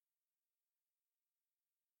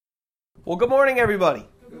Well, good morning, everybody.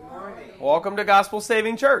 Good morning. Welcome to Gospel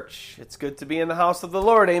Saving Church. It's good to be in the house of the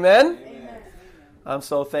Lord. Amen? Amen. I'm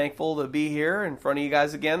so thankful to be here in front of you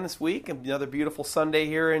guys again this week. Another beautiful Sunday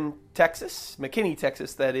here in Texas, McKinney,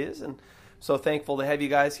 Texas, that is. And so thankful to have you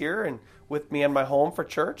guys here and with me in my home for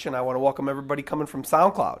church. And I want to welcome everybody coming from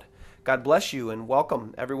SoundCloud. God bless you and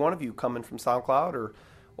welcome every one of you coming from SoundCloud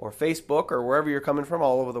or Facebook or wherever you're coming from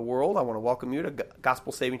all over the world. I want to welcome you to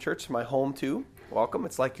Gospel Saving Church, my home too. Welcome.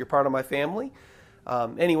 It's like you're part of my family.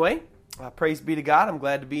 Anyway, praise be to God. I'm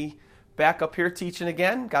glad to be back up here teaching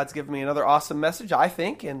again. God's given me another awesome message, I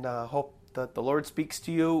think, and hope that the Lord speaks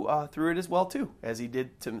to you through it as well too, as He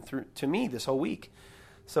did to me this whole week.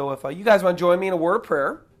 So if you guys want to join me in a word of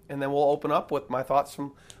prayer, and then we'll open up with my thoughts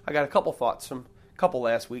I got a couple thoughts from a couple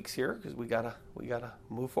last weeks here, because we gotta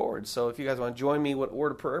move forward. So if you guys want to join me with a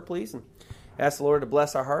word of prayer, please, and ask the Lord to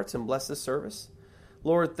bless our hearts and bless this service.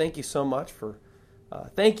 Lord, thank you so much,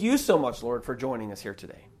 Lord, for joining us here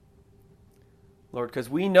today. Lord, because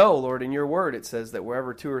we know, Lord, in your word it says that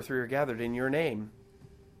wherever two or three are gathered in your name,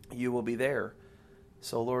 you will be there.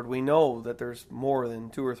 So, Lord, we know that there's more than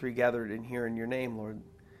two or three gathered in here in your name, Lord.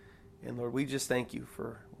 And, Lord, we just thank you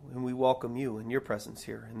and we welcome you in your presence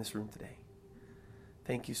here in this room today.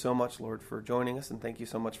 Thank you so much, Lord, for joining us, and thank you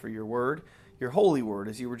so much for your word, your holy word,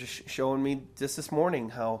 as you were just showing me just this morning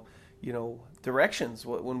how, directions,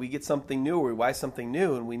 when we get something new or we buy something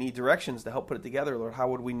new and we need directions to help put it together, Lord, how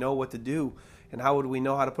would we know what to do and how would we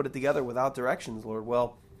know how to put it together without directions, Lord?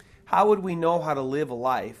 Well, how would we know how to live a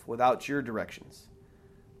life without your directions?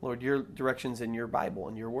 Lord, your directions in your Bible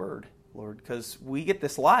and your word, Lord, because we get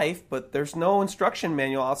this life, but there's no instruction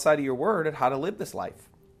manual outside of your word at how to live this life.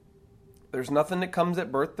 There's nothing that comes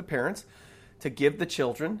at birth to parents to give the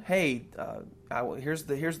children, hey, here's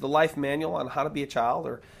the life manual on how to be a child,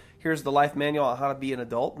 or here's the life manual on how to be an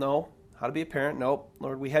adult. No. How to be a parent. No.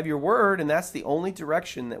 Lord, we have your word, and that's the only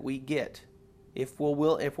direction that we get, if we're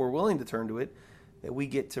willing to turn to it, that we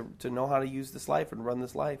get to know how to use this life and run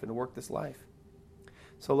this life and to work this life.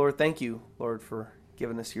 So, Lord, thank you, Lord, for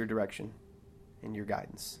giving us your direction and your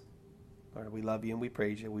guidance. Lord, we love you and we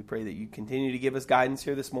praise you. We pray that you continue to give us guidance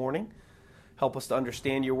here this morning. Help us to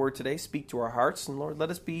understand your word today. Speak to our hearts. And, Lord,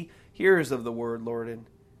 let us be hearers of the word, Lord, and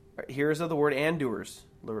hearers of the word and doers,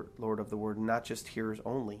 Lord, of the word, and not just hearers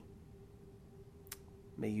only.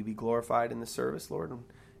 May you be glorified in the service, Lord, and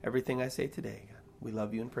everything I say today. God, we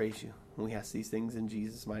love you and praise you. And we ask these things in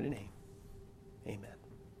Jesus' mighty name. Amen.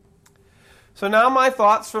 So now my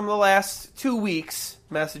thoughts from the last 2 weeks'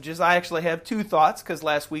 messages. I actually have two thoughts, because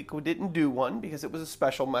last week we didn't do one because it was a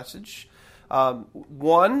special message.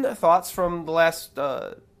 Thoughts from the last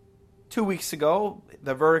 2 weeks ago,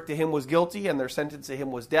 the verdict to him was guilty and their sentence to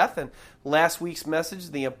him was death. And last week's message,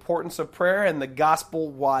 the importance of prayer and the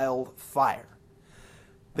gospel wildfire.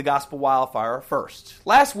 The gospel wildfire first.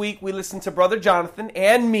 Last week we listened to Brother Jonathan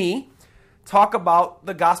and me talk about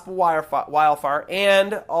the gospel wildfire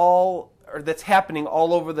and all that's happening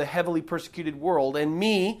all over the heavily persecuted world, and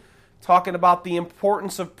me talking about the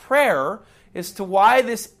importance of prayer as to why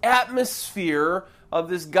this atmosphere of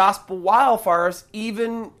this gospel wildfire is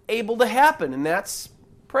even able to happen, and that's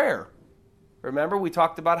prayer. Remember, we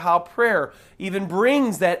talked about how prayer even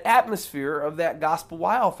brings that atmosphere of that gospel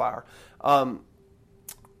wildfire. Note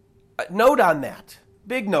on that.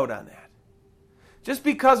 Big note on that. Just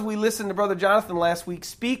because we listened to Brother Jonathan last week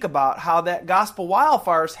speak about how that gospel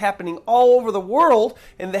wildfire is happening all over the world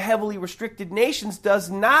in the heavily restricted nations does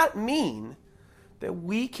not mean that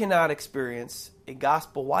we cannot experience a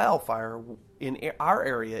gospel wildfire in our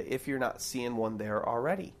area if you're not seeing one there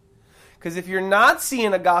already. Because if you're not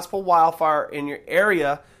seeing a gospel wildfire in your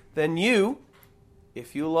area, then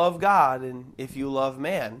if you love God and if you love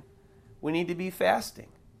man, we need to be fasting.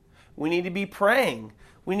 We need to be praying.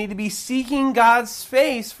 We need to be seeking God's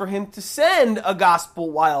face for Him to send a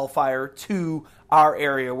gospel wildfire to our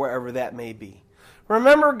area, wherever that may be.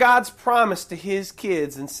 Remember God's promise to His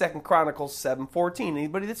kids in 2 Chronicles 7:14.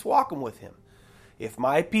 Anybody that's walking with Him. If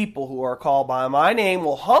my people who are called by my name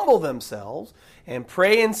will humble themselves and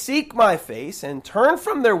pray and seek my face and turn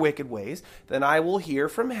from their wicked ways, then I will hear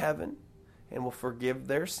from heaven and will forgive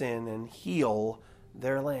their sin and heal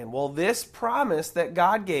their land. Well, this promise that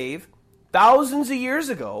God gave thousands of years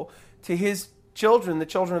ago to His children, the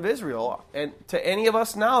children of Israel, and to any of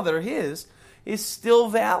us now that are His, is still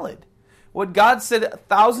valid. What God said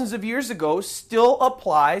thousands of years ago still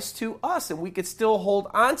applies to us, and we could still hold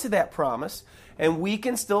on to that promise, and we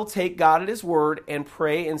can still take God at His word and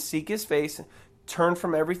pray and seek His face, and turn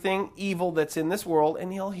from everything evil that's in this world,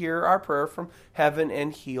 and He'll hear our prayer from heaven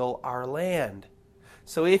and heal our land.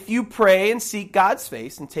 So if you pray and seek God's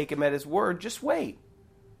face and take Him at His word, just wait.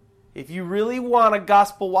 If you really want a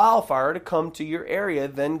gospel wildfire to come to your area,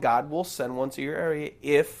 then God will send one to your area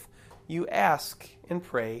if you ask and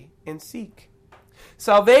pray and seek.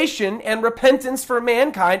 Salvation and repentance for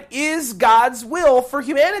mankind is God's will for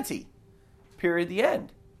humanity. Period. The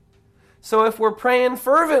end. So if we're praying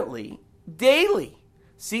fervently, daily,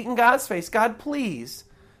 seeking God's face, God, please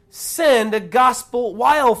send a gospel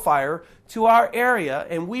wildfire to our area.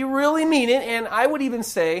 And we really mean it. And I would even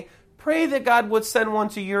say, pray that God would send one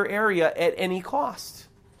to your area at any cost.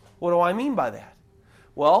 What do I mean by that?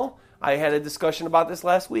 Well, I had a discussion about this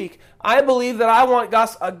last week. I believe that I want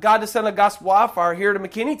God to send a gospel wildfire here to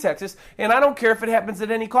McKinney, Texas, and I don't care if it happens at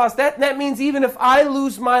any cost. That means even if I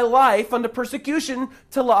lose my life under persecution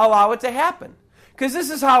to allow it to happen. Because this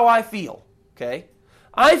is how I feel, okay?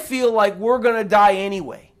 I feel like we're going to die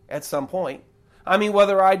anyway at some point. I mean,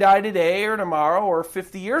 whether I die today or tomorrow or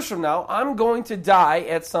 50 years from now, I'm going to die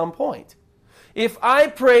at some point. If I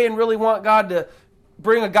pray and really want God to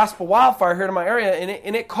bring a gospel wildfire here to my area,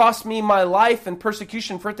 and it cost me my life and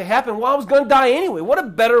persecution for it to happen, well, I was going to die anyway. What a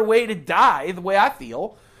better way to die, the way I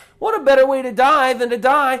feel. What a better way to die than to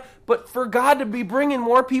die, but for God to be bringing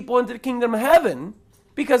more people into the kingdom of heaven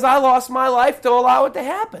because I lost my life to allow it to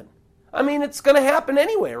happen. I mean, it's going to happen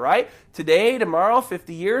anyway, right? Today, tomorrow,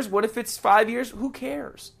 50 years. What if it's 5 years? Who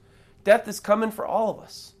cares? Death is coming for all of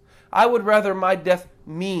us. I would rather my death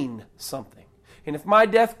mean something. And if my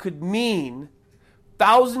death could mean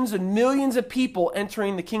thousands and millions of people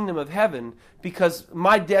entering the kingdom of heaven because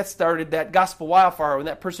my death started that gospel wildfire and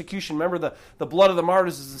that persecution. Remember, the blood of the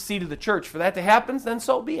martyrs is the seed of the church. For that to happen, then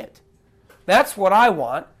so be it. That's what I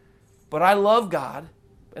want. But I love God,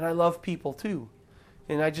 and I love people too.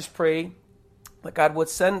 And I just pray that God would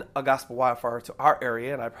send a gospel wildfire to our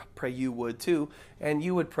area, and I pray you would too, and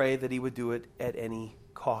you would pray that he would do it at any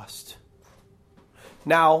cost.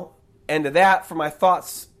 Now, and to that, for my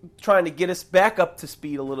thoughts, trying to get us back up to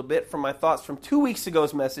speed a little bit, from my thoughts from 2 weeks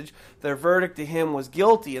ago's message, their verdict to him was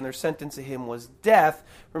guilty and their sentence to him was death.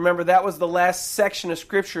 Remember, that was the last section of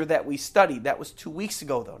Scripture that we studied. That was 2 weeks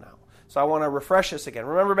ago, though, now. So I want to refresh us again.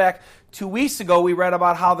 Remember back 2 weeks ago, we read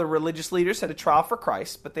about how the religious leaders had a trial for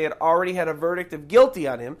Christ, but they had already had a verdict of guilty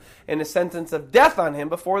on him and a sentence of death on him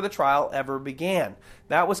before the trial ever began.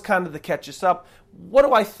 That was kind of to catch us up. What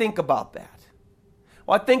do I think about that?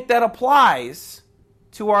 Well, I think that applies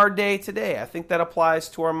to our day today. I think that applies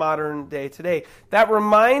to our modern day today. That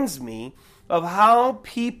reminds me of how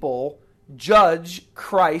people judge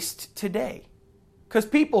Christ today. Because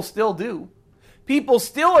people still do. People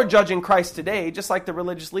still are judging Christ today, just like the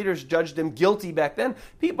religious leaders judged him guilty back then.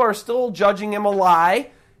 People are still judging him a lie,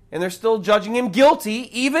 and they're still judging him guilty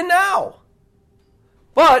even now.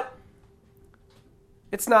 But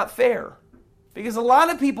it's not fair. Because a lot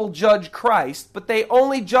of people judge Christ, but they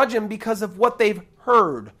only judge him because of what they've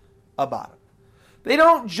heard about him. They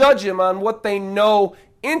don't judge him on what they know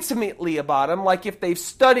intimately about him, like if they've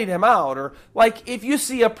studied him out, or like if you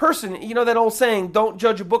see a person, you know that old saying, don't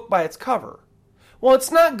judge a book by its cover. Well,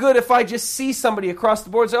 it's not good if I just see somebody across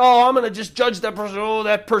the board and say, oh, I'm going to just judge that person, oh,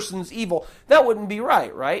 that person's evil. That wouldn't be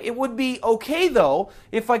right, right? It would be okay, though,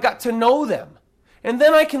 if I got to know them. And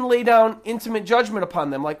then I can lay down intimate judgment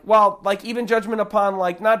upon them, like even judgment upon,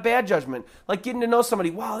 not bad judgment, like getting to know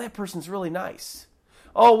somebody. Wow, that person's really nice.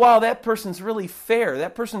 Oh, wow, that person's really fair.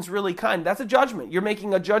 That person's really kind. That's a judgment. You're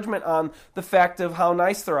making a judgment on the fact of how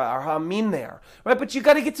nice they are, or how mean they are, right? But you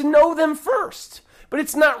got to get to know them first. But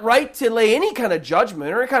it's not right to lay any kind of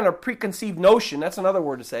judgment or any kind of preconceived notion, that's another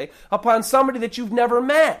word to say, upon somebody that you've never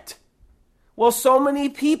met. Well, so many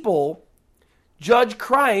people judge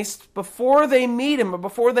Christ before they meet him, or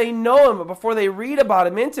before they know him, or before they read about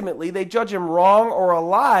him intimately. They judge him wrong or a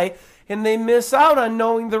lie, and they miss out on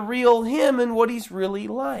knowing the real him and what he's really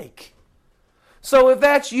like. So if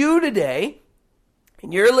that's you today,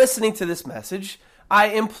 and you're listening to this message, I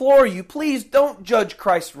implore you, please don't judge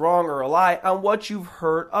Christ wrong or a lie on what you've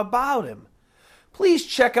heard about him. Please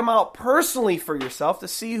check him out personally for yourself to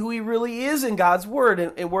see who he really is in God's Word.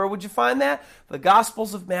 And where would you find that? The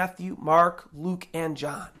Gospels of Matthew, Mark, Luke, and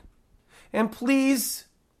John. And please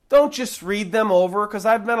don't just read them over, because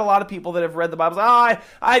I've met a lot of people that have read the Bible.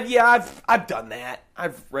 I've done that.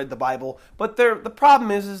 I've read the Bible. But the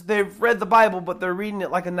problem is they've read the Bible, but they're reading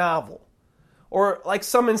it like a novel. Or like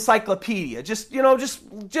some encyclopedia. Just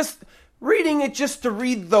reading it just to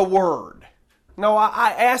read the Word. No,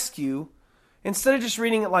 I ask you, instead of just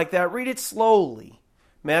reading it like that, read it slowly.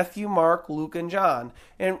 Matthew, Mark, Luke, and John.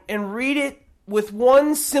 And read it with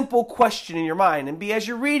one simple question in your mind. And as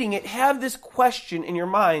you're reading it, have this question in your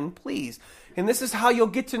mind, please. And this is how you'll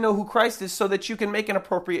get to know who Christ is, so that you can make an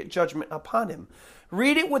appropriate judgment upon him.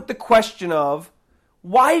 Read it with the question of,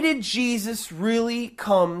 why did Jesus really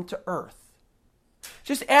come to earth?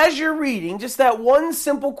 Just as you're reading, just that one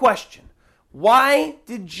simple question. Why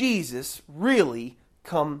did Jesus really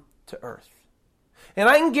come to earth? And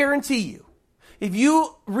I can guarantee you, if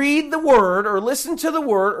you read the Word or listen to the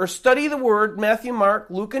Word or study the Word, Matthew, Mark,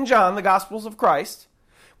 Luke, and John, the Gospels of Christ,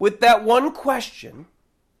 with that one question,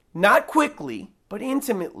 not quickly, but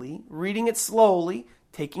intimately, reading it slowly,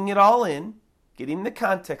 taking it all in, getting the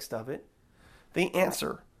context of it, the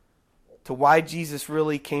answer to why Jesus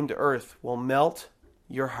really came to earth will melt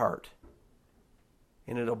your heart,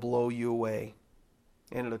 and it'll blow you away,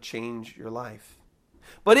 and it'll change your life.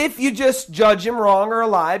 But if you just judge him wrong or a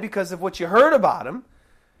lie because of what you heard about him,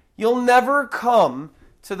 you'll never come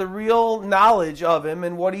to the real knowledge of him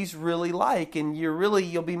and what he's really like, and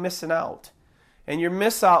you'll be missing out. And your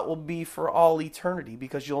miss out will be for all eternity,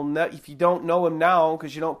 because if you don't know him now,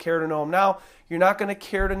 because you don't care to know him now, you're not going to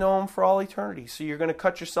care to know him for all eternity. So you're going to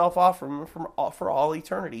cut yourself off from for all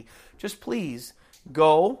eternity. Just please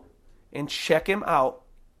go and check him out.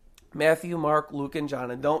 Matthew, Mark, Luke, and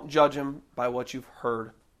John, and don't judge him by what you've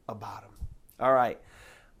heard about him. All right,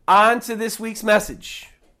 on to this week's message.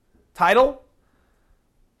 Title: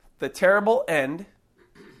 The Terrible End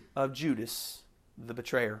of Judas the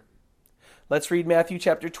Betrayer. Let's read Matthew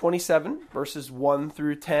chapter 27, verses 1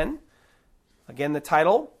 through 10. Again, the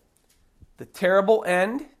title: The Terrible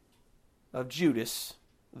End of Judas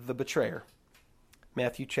the Betrayer.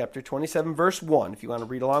 Matthew chapter 27, verse 1, if you want to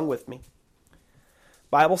read along with me.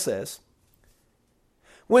 Bible says,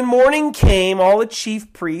 "When morning came, all the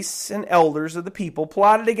chief priests and elders of the people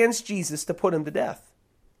plotted against Jesus to put him to death.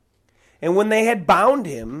 And when they had bound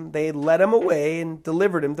him, they led him away and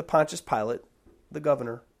delivered him to Pontius Pilate, the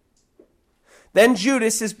governor. Then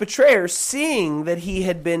Judas, his betrayer, seeing that he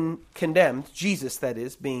had been condemned, Jesus, that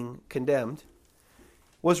is, being condemned,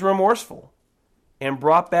 was remorseful and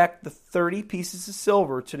brought back the 30 pieces of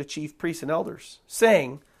silver to the chief priests and elders,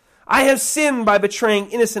 saying, 'I have sinned by betraying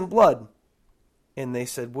innocent blood.' And they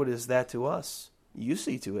said, 'What is that to us? You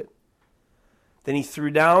see to it.' Then he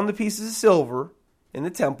threw down the pieces of silver in the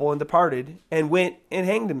temple and departed, and went and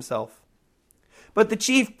hanged himself. But the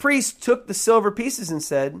chief priests took the silver pieces and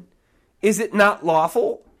said, 'It is not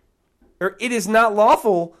lawful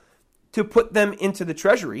to put them into the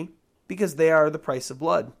treasury, because they are the price of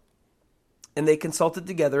blood.' And they consulted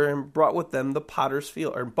together and bought with them the potter's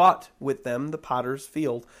field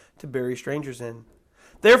to bury strangers in.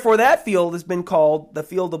 Therefore that field has been called the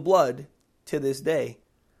field of blood to this day.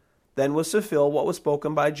 Then was fulfilled what was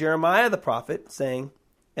spoken by Jeremiah the prophet, saying,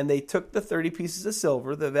 'And they took the 30 pieces of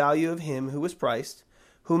silver, the value of him who was priced,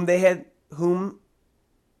 whom they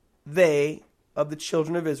of the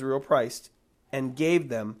children of Israel priced, and gave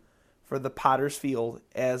them for the potter's field,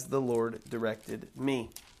 as the Lord directed me.'"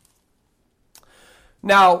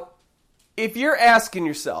 Now, if you're asking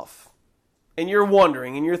yourself, and you're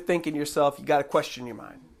wondering, and you're thinking to yourself, you got a question in your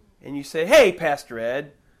mind, and you say, "Hey, Pastor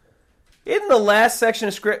Ed, in the last section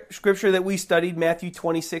of Scripture that we studied, Matthew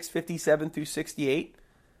 26, 57 through 68,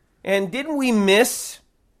 and didn't we miss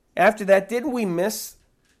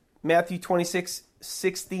Matthew 26,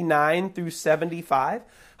 69 through 75?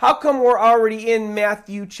 How come we're already in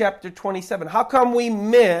Matthew chapter 27? How come we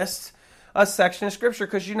missed a section of Scripture?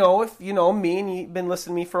 Because if you know me and you've been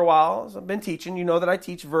listening to me for a while, as I've been teaching, you know that I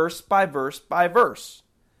teach verse by verse by verse.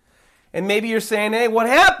 And maybe you're saying, "Hey, what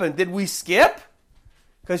happened? Did we skip?"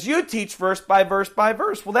 Because you teach verse by verse by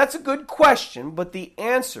verse. Well, that's a good question, but the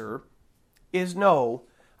answer is no.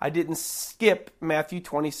 I didn't skip Matthew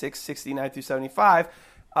 26, 69 through 75.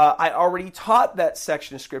 I already taught that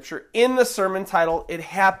section of Scripture in the sermon titled, "It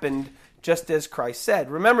Happened Just as Christ Said."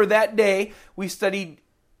 Remember, that day we studied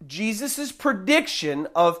Jesus' prediction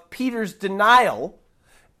of Peter's denial,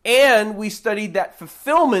 and we studied that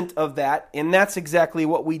fulfillment of that, and that's exactly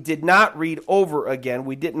what we did not read over again.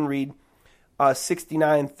 We didn't read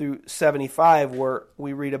 69 through 75, where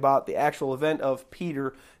we read about the actual event of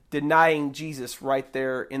Peter denying Jesus right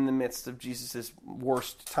there in the midst of Jesus'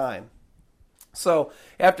 worst time. So,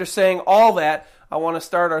 after saying all that, I want to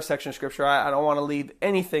start our section of Scripture. I don't want to leave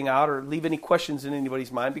anything out or leave any questions in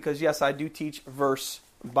anybody's mind, because yes, I do teach verse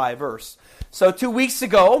by verse. So 2 weeks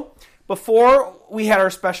ago, before we had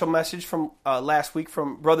our special message from last week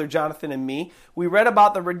from Brother Jonathan and me, we read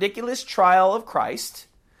about the ridiculous trial of Christ,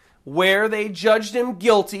 where they judged him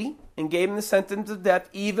guilty and gave him the sentence of death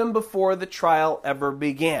even before the trial ever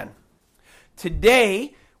began.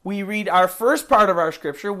 Today, we read our first part of our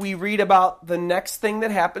Scripture. We read about the next thing that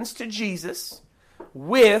happens to Jesus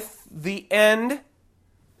with the end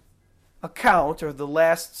account, or the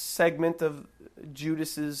last segment of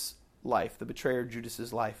Judas's life, the betrayer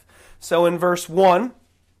Judas's life. So in verse 1,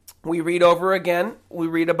 we read over again, we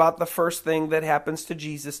read about the first thing that happens to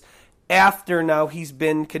Jesus after now he's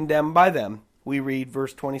been condemned by them. We read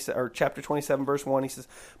verse 27 or chapter 27 verse 1. He says,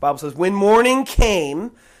 Bible says, when morning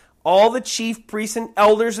came, all the chief priests and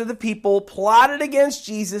elders of the people plotted against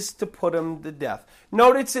Jesus to put him to death.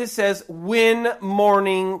 Notice it says, when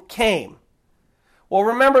morning came. Well,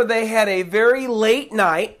 remember, they had a very late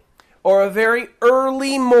night or a very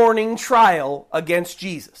early morning trial against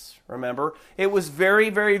Jesus. Remember, it was very,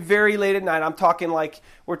 very, very late at night.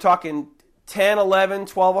 We're talking 10, 11,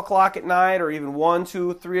 12 o'clock at night, or even 1,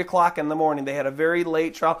 2, 3 o'clock in the morning. They had a very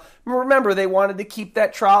late trial. Remember, they wanted to keep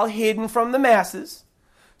that trial hidden from the masses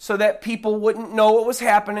so that people wouldn't know what was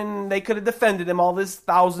happening, and they could have defended him, all these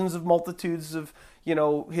thousands of multitudes of,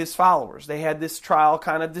 his followers. They had this trial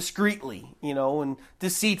kind of discreetly, and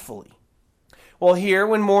deceitfully. Well, here,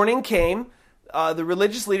 when morning came, the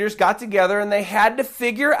religious leaders got together and they had to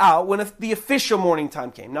figure out when the official morning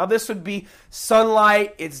time came. Now, this would be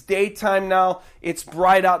sunlight. It's daytime now. It's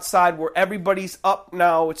bright outside where everybody's up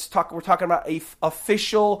now. We're talking about a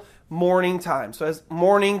official morning time. So as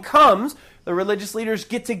morning comes, the religious leaders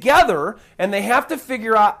get together and they have to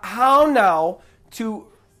figure out how now to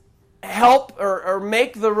help or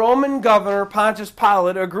make the Roman governor, Pontius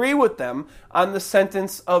Pilate, agree with them on the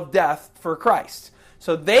sentence of death for Christ.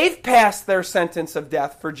 So they've passed their sentence of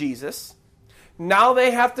death for Jesus. Now they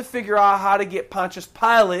have to figure out how to get Pontius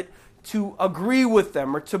Pilate to agree with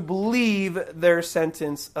them or to believe their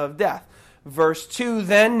sentence of death. Verse 2,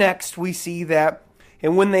 then next we see that,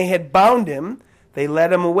 and when they had bound him, they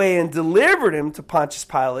led him away and delivered him to Pontius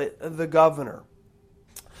Pilate, the governor.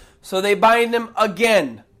 So they bind him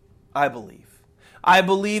again, I believe. I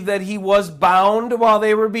believe that he was bound while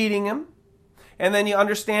they were beating him. And then you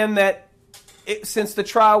understand that since the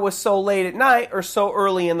trial was so late at night or so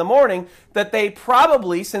early in the morning, that they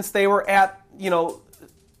probably, since they were at the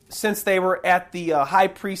high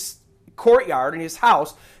priest's courtyard in his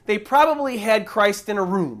house, they probably had Christ in a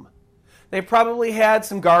room. They probably had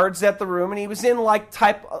some guards at the room, and he was in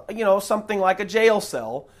something like a jail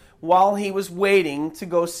cell while he was waiting to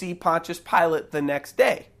go see Pontius Pilate the next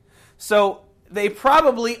day. So they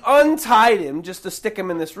probably untied him just to stick him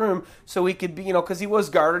in this room so he could be, because he was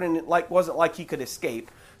guarded and it wasn't like he could escape.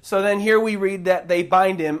 So then here we read that they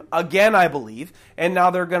bind him again, I believe, and now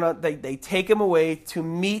they take him away to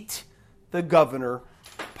meet the governor,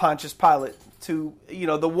 Pontius Pilate, to,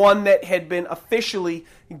 the one that had been officially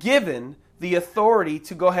given the authority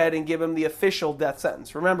to go ahead and give him the official death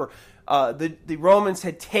sentence. Remember, the Romans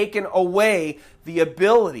had taken away the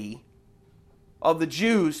ability of the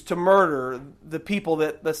Jews to murder the people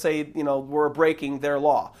that, let's say, were breaking their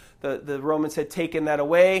law. The Romans had taken that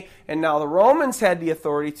away, and now the Romans had the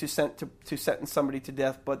authority to sentence somebody to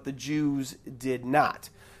death, but the Jews did not.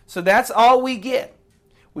 So that's all we get.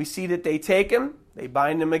 We see that they take him, they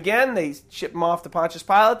bind him again, they ship him off to Pontius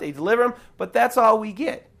Pilate, they deliver him, but that's all we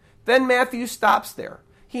get. Then Matthew stops there.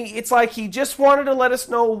 It's like he just wanted to let us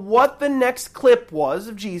know what the next clip was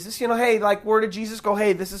of Jesus. Hey, where did Jesus go?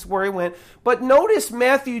 Hey, this is where he went. But notice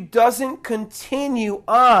Matthew doesn't continue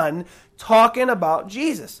on talking about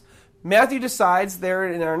Jesus. Matthew decides there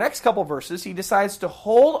in our next couple verses, he decides to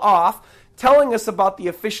hold off telling us about the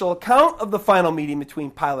official account of the final meeting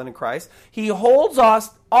between Pilate and Christ. He holds us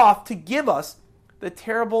off to give us the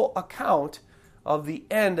terrible account of the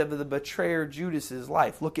end of the betrayer Judas's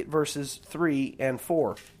life. Look at verses 3 and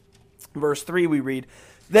 4. Verse 3 we read,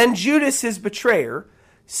 then Judas, his betrayer,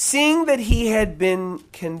 seeing that he had been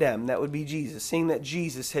condemned, that would be Jesus, seeing that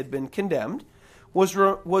Jesus had been condemned,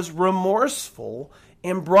 was remorseful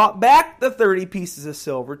and brought back the 30 pieces of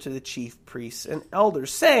silver to the chief priests and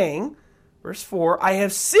elders, saying, verse 4, I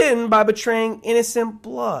have sinned by betraying innocent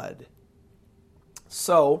blood.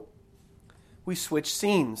 So, we switch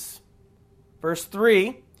scenes. Verse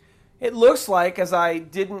 3, it looks like, as I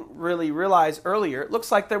didn't really realize earlier, it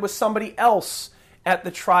looks like there was somebody else at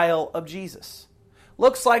the trial of Jesus.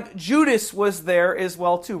 Looks like Judas was there as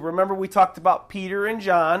well too. Remember we talked about Peter and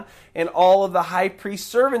John and all of the high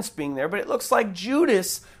priest servants being there, but it looks like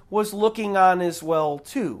Judas was looking on as well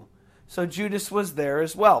too. So Judas was there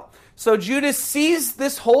as well. So Judas sees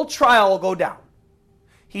this whole trial go down.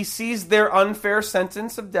 He sees their unfair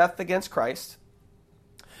sentence of death against Christ.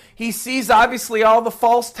 He sees, obviously, all the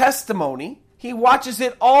false testimony. He watches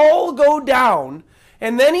it all go down.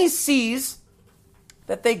 And then he sees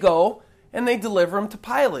that they go and they deliver him to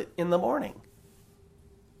Pilate in the morning.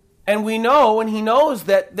 And we know, and he knows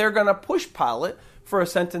that they're going to push Pilate for a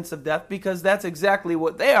sentence of death because that's exactly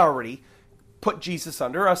what they already put Jesus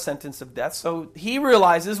under, a sentence of death. So he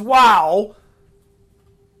realizes, wow,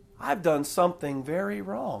 I've done something very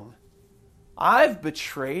wrong. I've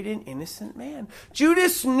betrayed an innocent man.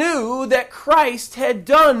 Judas knew that Christ had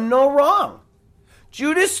done no wrong.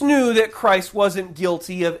 Judas knew that Christ wasn't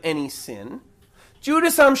guilty of any sin.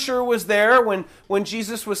 Judas, I'm sure, was there when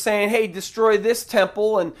Jesus was saying, hey, destroy this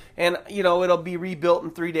temple and it'll be rebuilt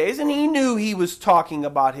in 3 days. And he knew he was talking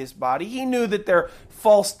about his body. He knew that their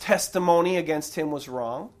false testimony against him was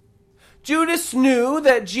wrong. Judas knew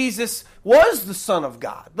that Jesus was the Son of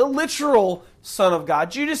God, the literal Son of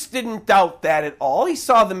God. Judas didn't doubt that at all. He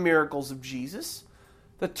saw the miracles of Jesus,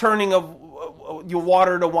 the turning of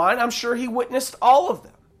water to wine. I'm sure he witnessed all of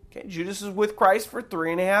them. Okay, Judas is with Christ for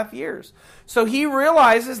 3.5 years. So he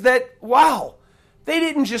realizes that, wow, they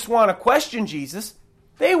didn't just want to question Jesus.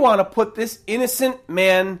 They want to put this innocent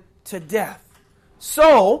man to death.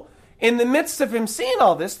 So, in the midst of him seeing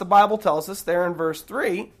all this, the Bible tells us there in verse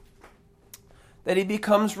 3 that he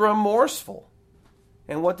becomes remorseful.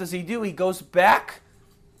 And what does he do? He goes back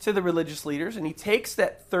to the religious leaders and he takes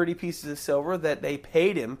that 30 pieces of silver that they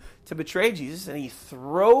paid him to betray Jesus and he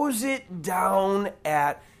throws it down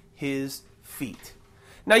at his feet.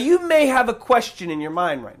 Now you may have a question in your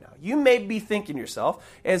mind right now. You may be thinking to yourself,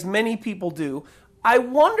 as many people do, I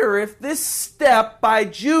wonder if this step by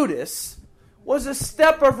Judas was a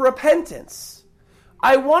step of repentance.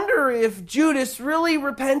 I wonder if Judas really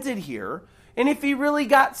repented here and if he really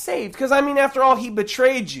got saved. Because, after all, he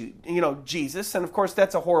betrayed Jesus. And, of course,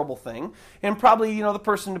 that's a horrible thing. And probably, the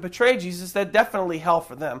person to betray Jesus, that definitely hell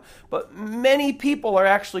for them. But many people are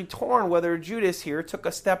actually torn whether Judas here took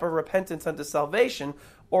a step of repentance unto salvation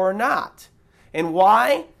or not. And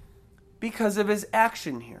why? Because of his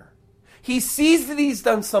action here. He sees that he's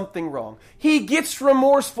done something wrong. He gets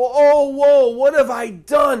remorseful. Oh, whoa, what have I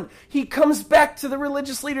done? He comes back to the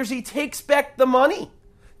religious leaders. He takes back the money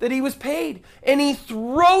that he was paid, and he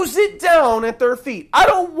throws it down at their feet. I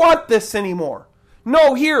don't want this anymore.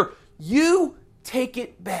 No, here, you take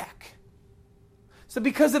it back. So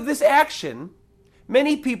because of this action,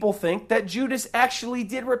 many people think that Judas actually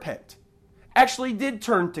did repent, actually did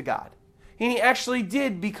turn to God, and he actually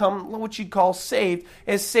did become what you'd call saved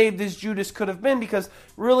as Judas could have been, because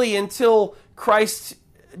really until Christ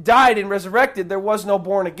died and resurrected, there was no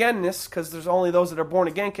born againness, because there's only those that are born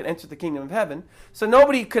again can enter the kingdom of heaven. So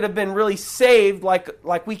nobody could have been really saved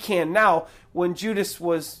like we can now when Judas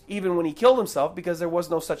was, even when he killed himself, because there was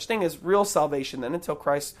no such thing as real salvation then until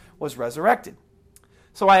Christ was resurrected.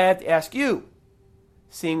 So I had to ask you,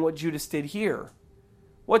 seeing what Judas did here,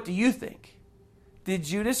 what do you think? Did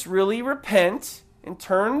Judas really repent and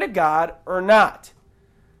turn to God or not?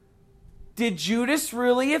 Did Judas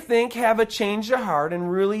really, you think, have a change of heart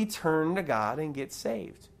and really turn to God and get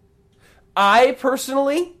saved? I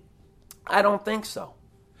personally don't think so.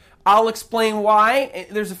 I'll explain why.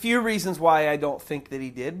 There's a few reasons why I don't think that he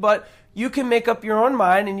did, but you can make up your own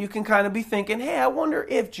mind and you can kind of be thinking, hey, I wonder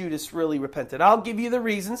if Judas really repented. I'll give you the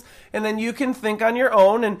reasons, and then you can think on your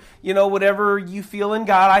own and, whatever you feel in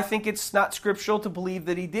God. I think it's not scriptural to believe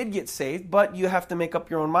that he did get saved, but you have to make up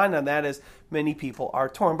your own mind on that, as many people are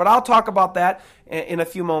torn. But I'll talk about that in a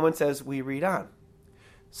few moments as we read on.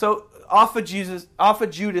 So off of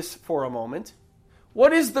Judas for a moment.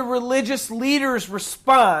 What is the religious leader's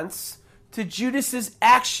response to Judas's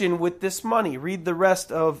action with this money? Read the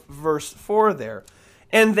rest of verse 4 there.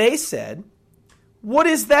 And they said, what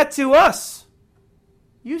is that to us?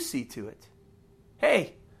 You see to it.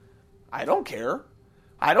 Hey, I don't care.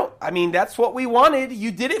 That's what we wanted.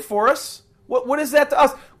 You did it for us. What is that to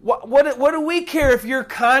us? What do we care if your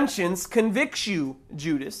conscience convicts you,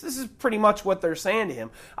 Judas? This is pretty much what they're saying to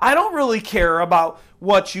him. I don't really care about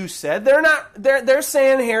what you said. They're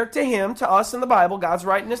saying here to him, to us in the Bible, God's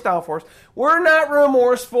writing this down for us. We're not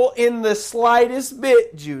remorseful in the slightest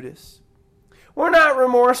bit, Judas. We're not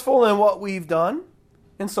remorseful in what we've done.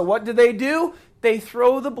 And so what do? They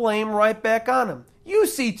throw the blame right back on him. You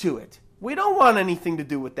see to it. We don't want anything to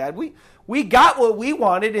do with that. We got what we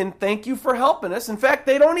wanted, and thank you for helping us. In fact,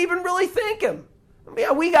 they don't even really thank him.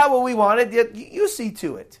 Yeah, we got what we wanted. You see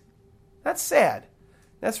to it. That's sad.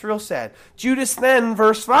 That's real sad. Judas then,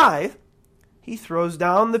 verse 5, he throws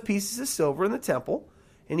down the pieces of silver in the temple,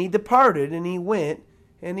 and he departed, and he went,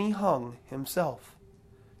 and he hung himself.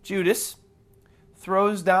 Judas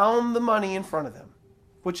throws down the money in front of them,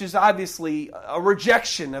 which is obviously a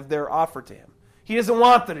rejection of their offer to him. He doesn't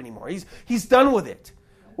want that anymore. He's done with it,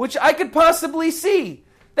 which I could possibly see.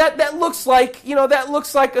 That looks like,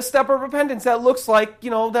 a step of repentance. That looks like,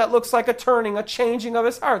 a turning, a changing of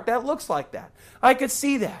his heart. That looks like that. I could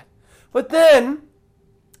see that. But then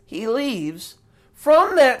he leaves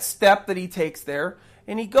from that step that he takes there,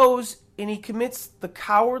 and he goes and he commits the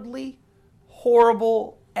cowardly,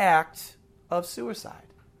 horrible, act of suicide.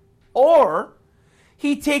 Or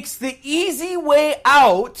he takes the easy way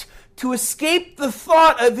out to escape the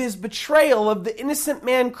thought of his betrayal of the innocent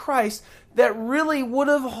man Christ that really would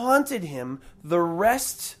have haunted him the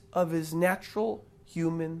rest of his natural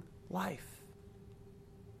human life.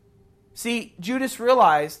 See, Judas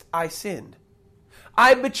realized, I sinned.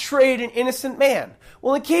 I betrayed an innocent man.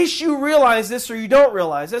 Well, in case you realize this or you don't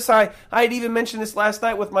realize this, I had even mentioned this last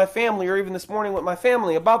night with my family or even this morning with my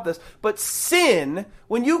family about this, but sin,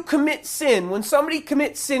 when you commit sin, when somebody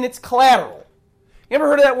commits sin, it's collateral. You ever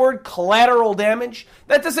heard of that word, collateral damage?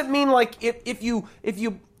 That doesn't mean like if you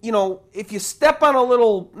step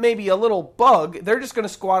on maybe a little bug, they're just going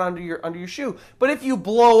to squat under your shoe. But if you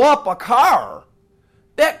blow up a car,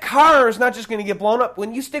 that car is not just going to get blown up.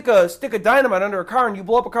 When you stick a dynamite under a car and you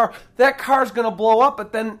blow up a car, that car is going to blow up,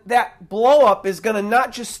 but then that blow up is going to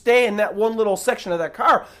not just stay in that one little section of that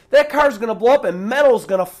car. That car is going to blow up and metal's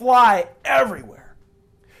going to fly everywhere.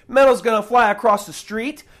 Metal's going to fly across the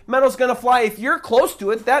street. Metal's going to fly. If you're close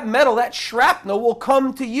to it, that metal, that shrapnel will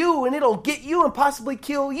come to you and it'll get you and possibly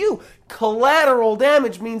kill you. Collateral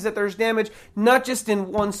damage means that there's damage not just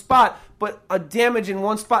in one spot, but a damage in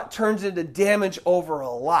one spot turns into damage over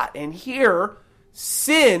a lot. And here,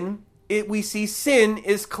 we see sin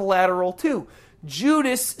is collateral too.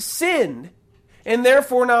 Judas sinned, and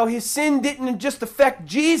therefore now his sin didn't just affect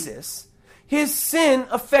Jesus. His sin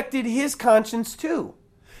affected his conscience too.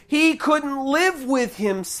 He couldn't live with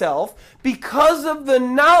himself because of the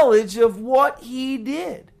knowledge of what he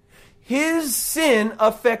did. His sin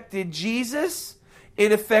affected Jesus,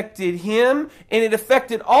 it affected him, and it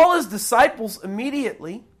affected all his disciples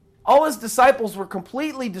immediately. All his disciples were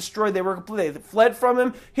completely destroyed. They fled from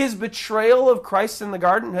him. His betrayal of Christ in the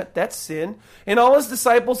garden, that's sin. And all his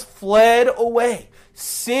disciples fled away.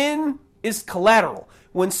 Sin is collateral.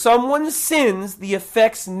 When someone sins, the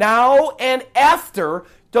effects now and after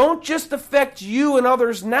don't just affect you and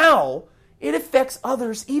others now, it affects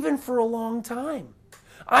others even for a long time.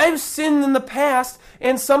 I've sinned in the past,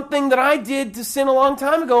 and something that I did to sin a long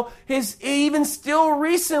time ago is even still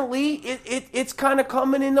recently, it's kind of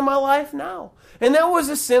coming into my life now. And that was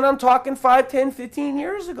a sin I'm talking 5, 10, 15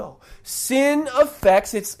 years ago. Sin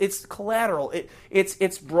affects, it's collateral,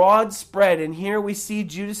 it's broad spread. And here we see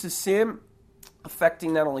Judas' sin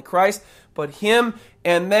affecting not only Christ, but him,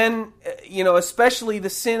 and then, especially the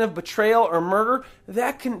sin of betrayal or murder,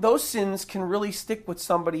 those sins can really stick with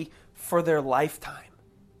somebody for their lifetime.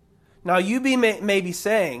 Now, you may be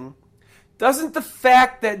saying, doesn't the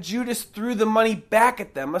fact that Judas threw the money back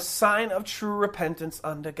at them a sign of true repentance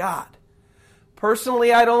unto God?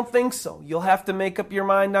 Personally, I don't think so. You'll have to make up your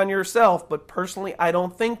mind on yourself, but personally, I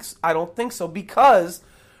don't think so, because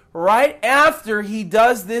right after he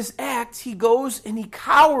does this act, he goes and he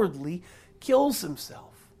cowardly kills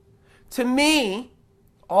himself. To me,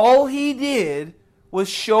 all he did was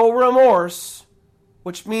show remorse,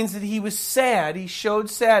 which means that he was sad. He showed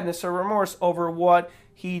sadness or remorse over what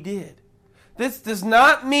he did. This does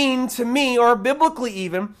not mean to me, or biblically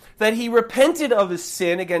even, that he repented of his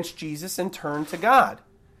sin against Jesus and turned to God.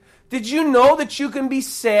 Did you know that you can be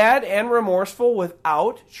sad and remorseful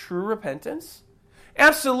without true repentance?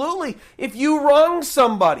 Absolutely. If you wrong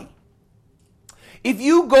somebody, if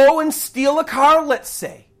you go and steal a car, let's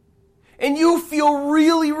say, and you feel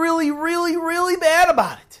really, really, really, really bad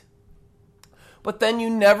about it, but then you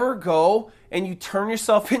never go and you turn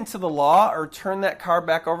yourself into the law or turn that car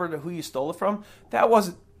back over to who you stole it from, that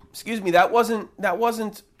wasn't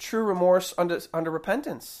true remorse under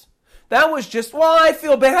repentance. That was just, I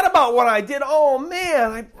feel bad about what I did. Oh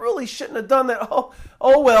man, I really shouldn't have done that.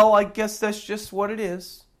 Oh well, I guess that's just what it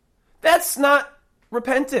is. That's not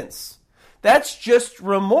repentance. That's just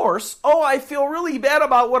remorse. I feel really bad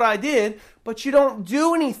about what I did, but you don't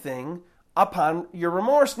do anything upon your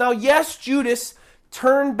remorse. Now, yes, Judas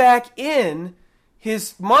turned back in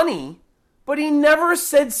his money, but he never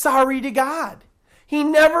said sorry to God. He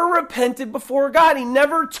never repented before God. He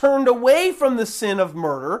never turned away from the sin of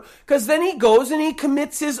murder, because then he goes and he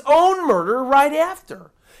commits his own murder right after.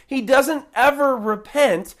 He doesn't ever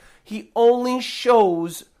repent. He only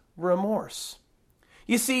shows remorse.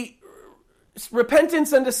 You see,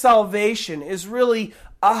 repentance unto salvation is really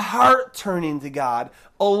a heart turning to God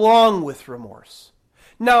along with remorse.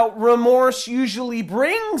 Now, remorse usually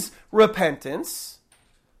brings repentance,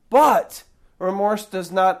 but remorse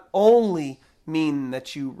does not only mean that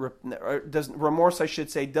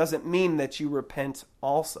doesn't mean that you repent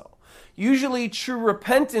also. Usually true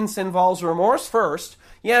repentance involves remorse first.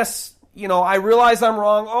 Yes, I realize I'm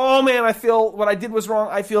wrong. Oh man, I feel what I did was wrong.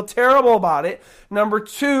 I feel terrible about it. Number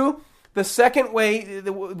 2, The second way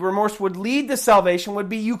the remorse would lead to salvation would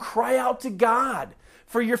be you cry out to God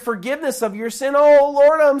for your forgiveness of your sin. Oh,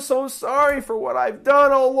 Lord, I'm so sorry for what I've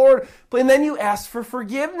done. Oh, Lord. And then you ask for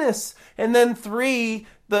forgiveness. And then 3,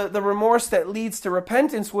 the remorse that leads to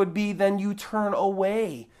repentance would be then you turn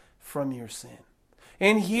away from your sin.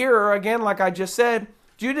 And here, again, like I just said,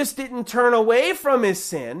 Judas didn't turn away from his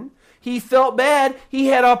sin. He felt bad. He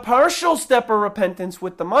had a partial step of repentance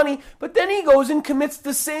with the money, but then he goes and commits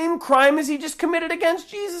the same crime as he just committed against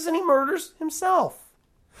Jesus, and he murders himself.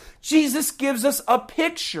 Jesus gives us a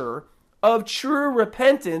picture of true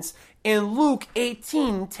repentance in Luke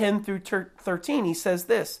 18:10 through 13. He says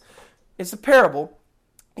this. It's a parable.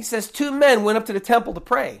 He says, 2 men went up to the temple to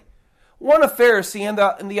pray. One a Pharisee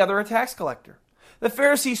and the other a tax collector. The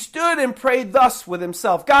Pharisee stood and prayed thus with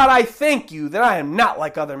himself, God, I thank you that I am not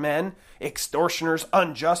like other men, extortioners,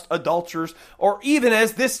 unjust, adulterers, or even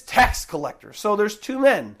as this tax collector. So there's 2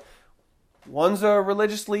 men. One's a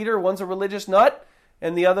religious leader, one's a religious nut,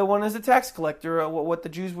 and the other one is a tax collector, what the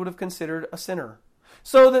Jews would have considered a sinner.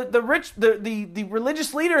 So the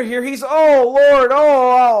religious leader here, he's, oh, Lord,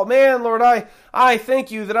 oh, man, Lord, I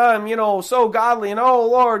thank you that I'm, so godly, and oh,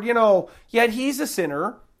 Lord, yet he's a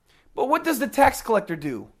sinner. But what does the tax collector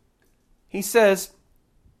do? He says,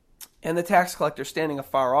 and the tax collector standing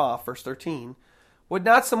afar off, verse 13, would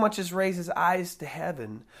not so much as raise his eyes to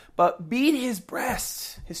heaven, but beat his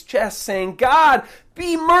breast, his chest, saying, God,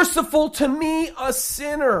 be merciful to me, a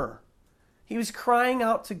sinner. He was crying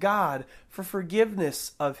out to God for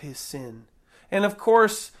forgiveness of his sin. And of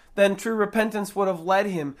course, then true repentance would have led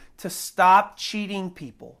him to stop cheating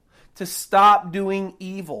people, to stop doing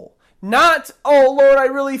evil. Not, oh, Lord, I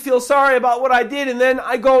really feel sorry about what I did, and then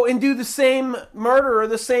I go and do the same murder or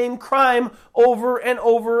the same crime over and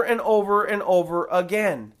over and over and over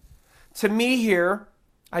again. To me here,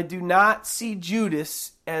 I do not see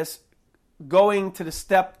Judas as going to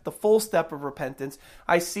the full step of repentance.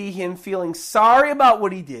 I see him feeling sorry about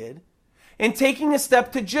what he did and taking a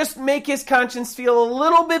step to just make his conscience feel a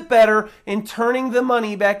little bit better and turning the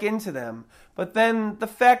money back into them. But then the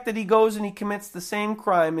fact that he goes and he commits the same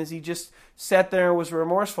crime as he just sat there and was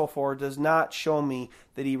remorseful for does not show me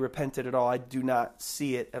that he repented at all. I do not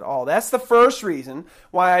see it at all. That's the first reason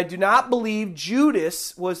why I do not believe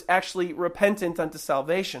Judas was actually repentant unto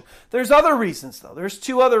salvation. There's other reasons, though. There's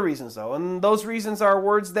 2 other reasons, though. And those reasons are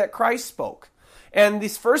words that Christ spoke. And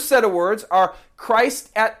this first set of words are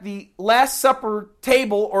Christ at the Last Supper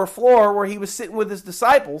table or floor where he was sitting with his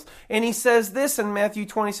disciples. And he says this in Matthew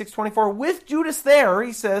 26:24. With Judas there,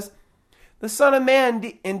 he says, the Son of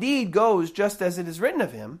Man indeed goes just as it is written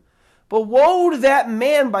of him. But woe to that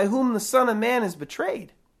man by whom the Son of Man is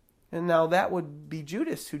betrayed. And now that would be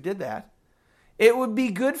Judas who did that. It would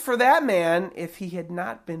be good for that man if he had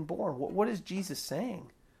not been born. What is Jesus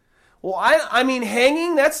saying? Well, I mean,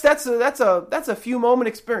 hanging, that's a few moment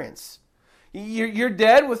experience. You're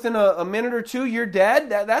dead within a minute or 2. You're dead.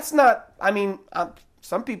 That's not. I mean,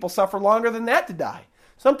 some people suffer longer than that to die.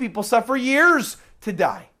 Some people suffer years to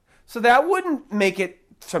die. So that wouldn't make it,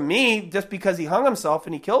 to me, just because he hung himself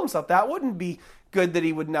and he killed himself. That wouldn't be good that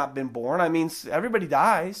he would not have been born. I mean, everybody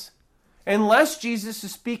dies, unless Jesus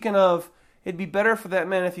is speaking of it'd be better for that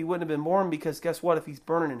man if he wouldn't have been born. Because guess what? If he's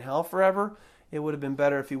burning in hell forever, it would have been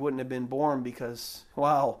better if he wouldn't have been born because,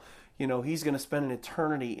 wow, he's going to spend an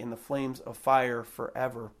eternity in the flames of fire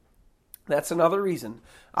forever. That's another reason.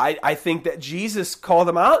 I think that Jesus called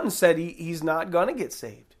him out and said he's not going to get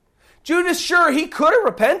saved. Judas, sure, he could have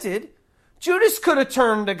repented. Judas could have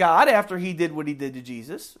turned to God after he did what he did to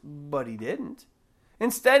Jesus, but he didn't.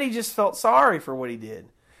 Instead, he just felt sorry for what he did.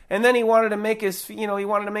 And then he wanted to make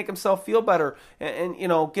himself feel better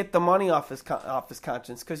and get the money off his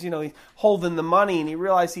conscience because, he's holding the money and he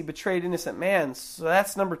realized he betrayed innocent man. So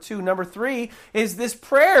that's number 2. Number 3 is this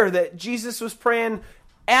prayer that Jesus was praying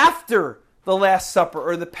after the Last Supper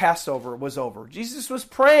or the Passover was over. Jesus was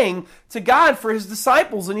praying to God for his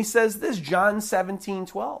disciples, and he says this, John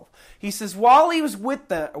 17:12. He says, while I was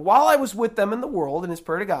with them in the world, in his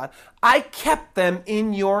prayer to God, I kept them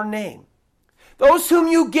in your name. Those whom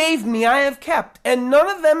you gave me I have kept, and none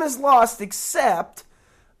of them is lost except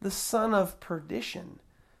the son of perdition,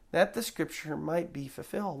 that the scripture might be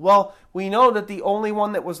fulfilled. Well, we know that the only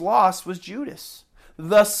one that was lost was Judas.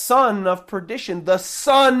 The son of perdition, the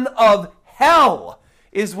son of hell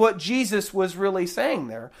is what Jesus was really saying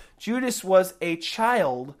there. Judas was a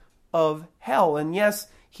child of hell, and yes,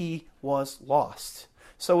 he was lost.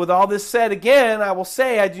 So with all this said, again, I will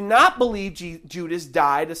say I do not believe Judas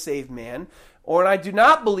died to save man, or I do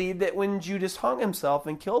not believe that when Judas hung himself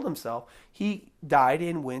and killed himself, he died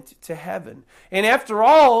and went to heaven. And after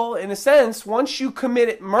all, in a sense, once you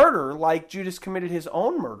committed murder, like Judas committed his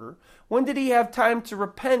own murder, when did he have time to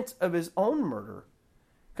repent of his own murder?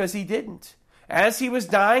 Because he didn't. As he was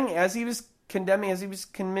dying, as he was condemning, as he was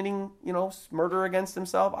committing, murder against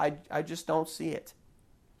himself, I just don't see it.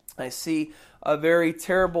 I see a very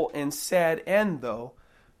terrible and sad end, though,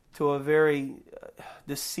 to a very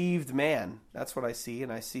deceived man. That's what I see,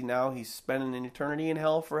 and I see now he's spending an eternity in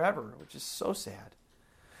hell forever, which is so sad.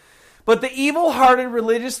 But the evil-hearted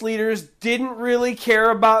religious leaders didn't really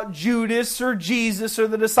care about Judas or Jesus or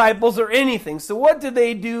the disciples or anything. So what did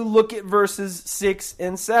they do? Look at verses 6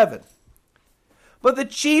 and 7. But the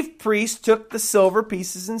chief priest took the silver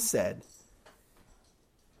pieces and said,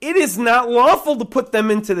 "It is not lawful to put them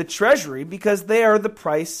into the treasury because they are the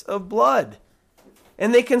price of blood."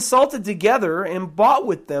 And they consulted together and bought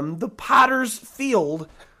with them the potter's field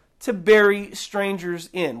to bury strangers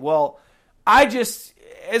in. Well,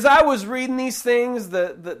 as I was reading these things,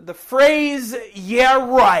 the phrase, "yeah,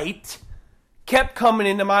 right," kept coming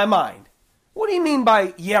into my mind. What do you mean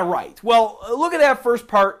by, "yeah, right"? Well, look at that first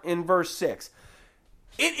part in verse 6.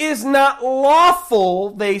 It is not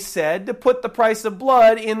lawful, they said, to put the price of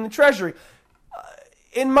blood in the treasury.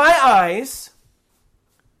 In my eyes,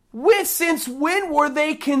 since when were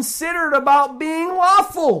they considered about being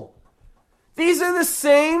lawful? These are the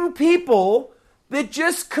same people that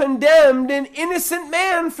just condemned an innocent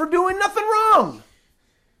man for doing nothing wrong.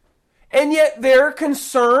 And yet they're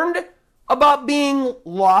concerned about being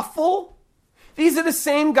lawful. These are the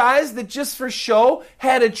same guys that just for show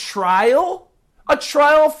had a trial. A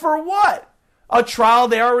trial for what? A trial,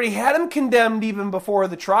 they already had him condemned even before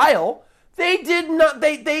the trial.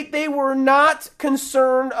 They were not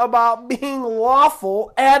concerned about being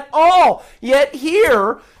lawful at all. Yet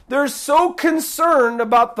here, they're so concerned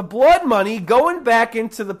about the blood money going back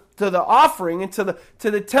into the offering, into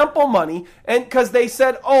the temple money, and because they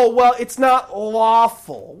said, "Oh, well, it's not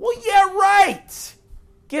lawful." Well, yeah, right.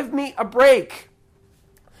 Give me a break.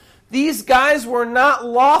 These guys were not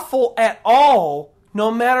lawful at all, no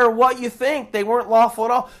matter what you think. They weren't lawful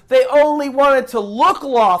at all. They only wanted to look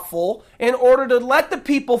lawful in order to let the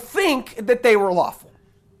people think that they were lawful.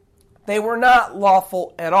 They were not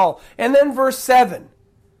lawful at all. And then verse 7.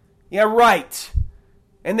 Yeah, right.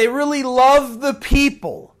 And they really loved the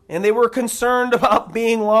people. And they were concerned about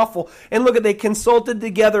being lawful. And look, they consulted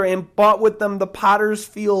together and bought with them the potter's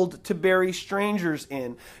field to bury strangers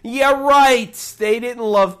in. Yeah, right. They didn't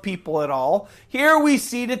love people at all. Here we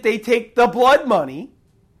see that they take the blood money.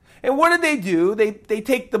 And what did they do? They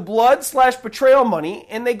take the blood/betrayal money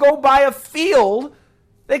and they go buy a field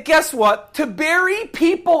that, guess what? To bury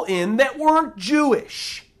people in that weren't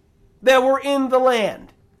Jewish, that were in the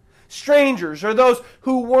land. Strangers, or those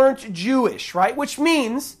who weren't Jewish, right? Which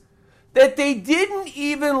means that they didn't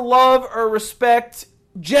even love or respect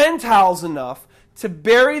Gentiles enough to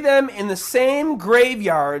bury them in the same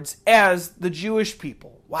graveyards as the Jewish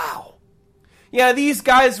people. Wow. Yeah, these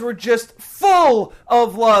guys were just full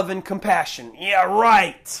of love and compassion. Yeah,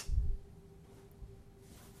 right.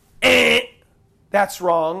 That's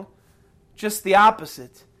wrong. Just the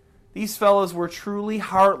opposite. These fellows were truly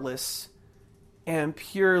heartless and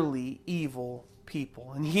purely evil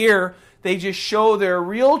people. And here, they just show their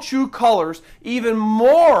real true colors even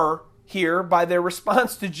more here by their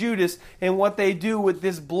response to Judas and what they do with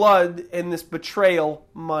this blood and this betrayal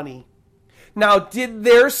money. Now, did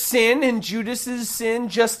their sin and Judas's sin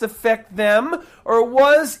just affect them, or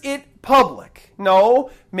was it public?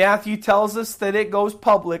 No, Matthew tells us that it goes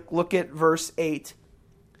public. Look at verse 8.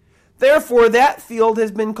 Therefore, that field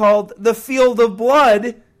has been called the field of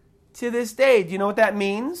blood to this day. Do you know what that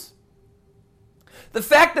means? The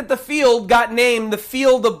fact that the field got named the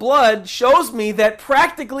field of blood shows me that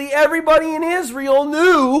practically everybody in Israel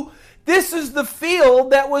knew this is the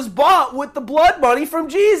field that was bought with the blood money from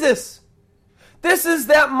Jesus. This is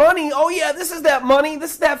that money. Oh yeah, this is that money.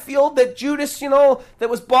 This is that field that Judas, that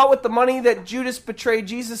was bought with the money that Judas betrayed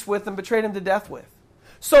Jesus with and betrayed him to death with.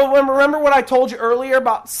 So remember what I told you earlier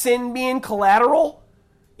about sin being collateral?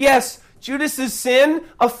 Yes, Judas's sin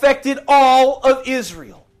affected all of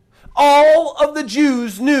Israel. All of the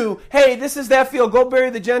Jews knew, hey, this is that field. Go bury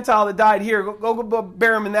the Gentile that died here. Go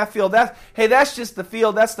bury him in that field. That's just the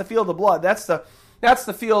field. That's the field of blood. That's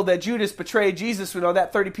the field that Judas betrayed Jesus with,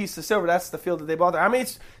 that 30 pieces of silver. That's the field that they bought there. I mean,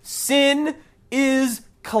 sin is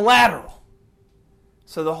collateral.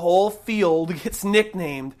 So the whole field gets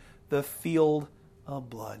nicknamed the field of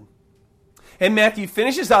blood. And Matthew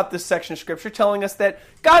finishes out this section of Scripture telling us that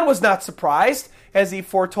God was not surprised as he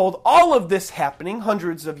foretold all of this happening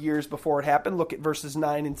hundreds of years before it happened. Look at verses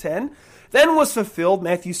 9 and 10. Then was fulfilled,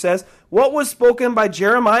 Matthew says, what was spoken by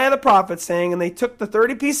Jeremiah the prophet, saying, and they took the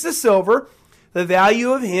 30 pieces of silver, the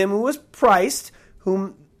value of him who was priced,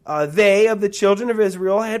 whom they of the children of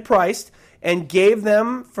Israel had priced, and gave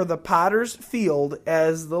them for the potter's field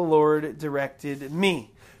as the Lord directed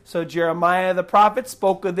me. So Jeremiah the prophet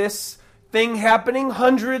spoke of this thing happening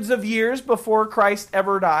hundreds of years before Christ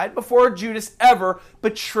ever died, before Judas ever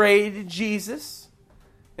betrayed Jesus.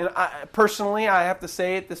 And personally, I have to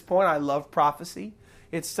say at this point, I love prophecy.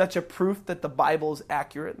 It's such a proof that the Bible is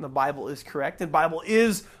accurate and the Bible is correct. And the Bible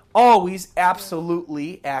is always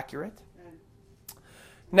absolutely accurate.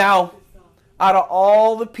 Now, out of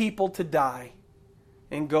all the people to die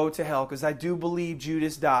and go to hell, because I do believe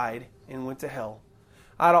Judas died and went to hell.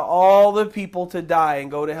 Out of all the people to die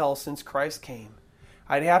and go to hell since Christ came,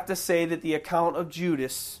 I'd have to say that the account of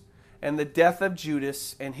Judas and the death of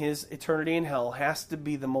Judas and his eternity in hell has to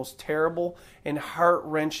be the most terrible and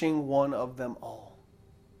heart-wrenching one of them all.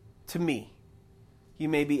 To me. You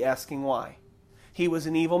may be asking why. He was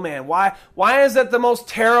an evil man. Why is that the most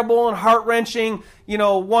terrible and heart-wrenching,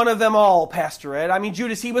 one of them all, Pastor Ed? I mean,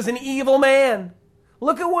 Judas, he was an evil man.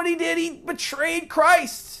 Look at what he did. He betrayed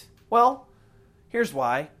Christ. Well, here's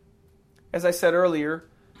why. As I said earlier,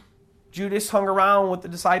 Judas hung around with the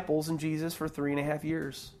disciples and Jesus for 3.5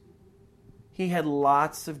 years. He had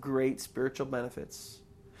lots of great spiritual benefits.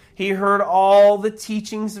 He heard all the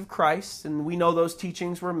teachings of Christ, and we know those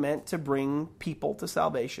teachings were meant to bring people to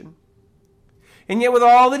salvation. And yet with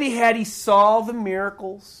all that he had, he saw the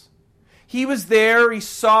miracles. He was there. He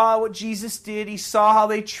saw what Jesus did. He saw how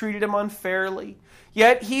they treated him unfairly.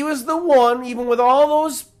 Yet he was the one, even with all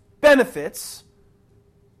those benefits,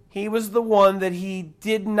 he was the one that he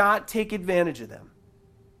did not take advantage of them.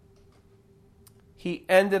 He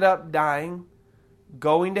ended up dying,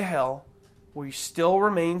 going to hell, where he still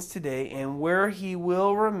remains today, and where he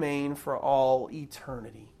will remain for all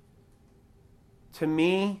eternity. To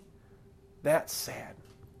me, that's sad.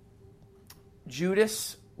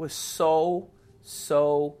 Judas was so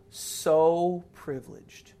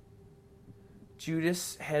privileged.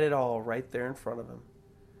 Judas had it all right there in front of him.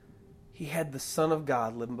 He had the Son of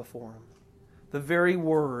God living before him. The very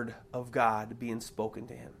word of God being spoken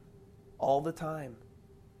to him all the time.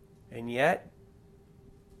 And yet,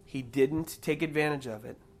 he didn't take advantage of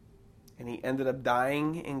it. And he ended up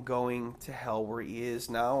dying and going to hell, where he is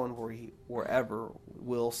now and wherever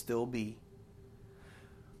will still be.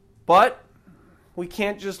 But we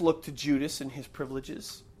can't just look to Judas and his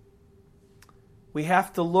privileges. We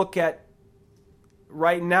have to look at,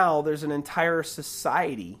 right now, there's an entire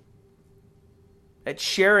society that's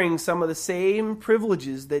sharing some of the same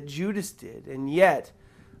privileges that Judas did, and yet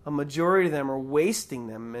a majority of them are wasting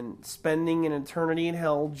them and spending an eternity in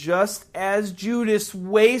hell, just as Judas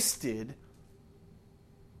wasted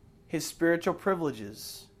his spiritual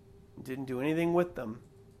privileges. Didn't do anything with them.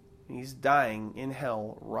 He's dying in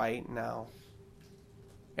hell right now.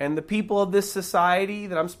 And the people of this society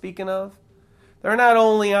that I'm speaking of, they're not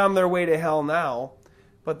only on their way to hell now,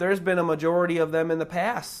 but there's been a majority of them in the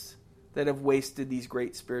past that have wasted these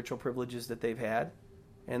great spiritual privileges that they've had,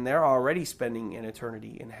 and they're already spending an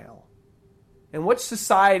eternity in hell. And what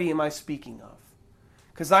society am I speaking of?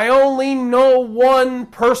 Because I only know one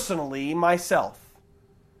personally myself.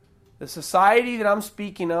 The society that I'm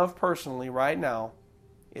speaking of personally right now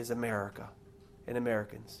is America and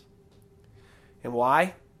Americans. And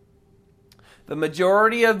why? The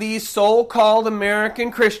majority of these so-called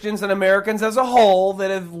American Christians and Americans as a whole that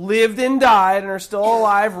have lived and died and are still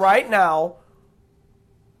alive right now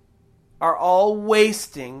are all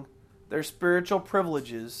wasting their spiritual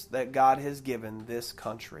privileges that God has given this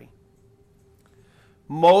country.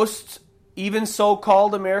 Most, even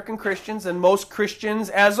so-called American Christians and most Christians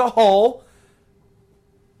as a whole,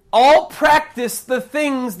 all practice the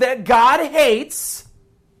things that God hates,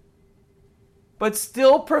 but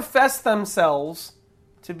still profess themselves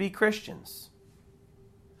to be Christians.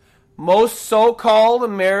 Most so-called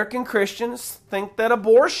American Christians think that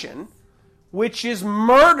abortion, which is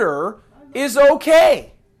murder, is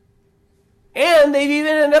okay. And they've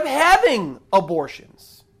even ended up having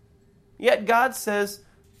abortions. Yet God says,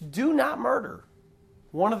 do not murder.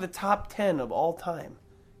 One of the top 10 of all time.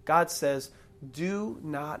 God says, do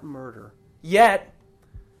not murder. Yet,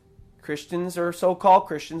 Christians or so-called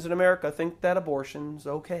Christians in America think that abortion's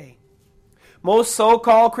okay. Most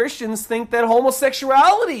so-called Christians think that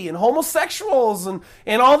homosexuality and homosexuals and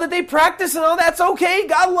all that they practice and all that's okay.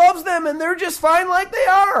 God loves them and they're just fine like they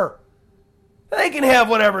are. They can have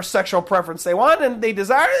whatever sexual preference they want and they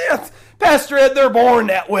desire. Pastor Ed, they're born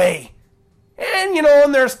that way. And,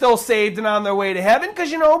 and they're still saved and on their way to heaven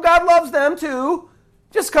because, God loves them too.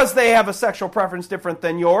 Just because they have a sexual preference different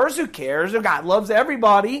than yours, who cares? God loves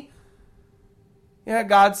everybody. Yeah,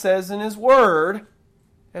 God says in His Word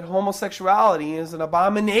that homosexuality is an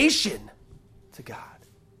abomination to God.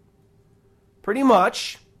 Pretty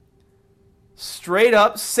much, straight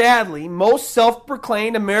up, sadly, most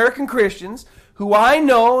self-proclaimed American Christians who I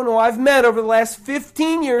know and who I've met over the last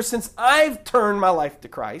 15 years since I've turned my life to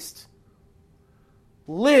Christ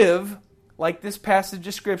live like this passage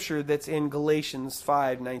of Scripture that's in Galatians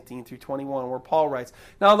 5:19 through 21, where Paul writes,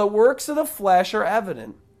 "Now the works of the flesh are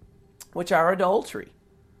evident, which are adultery,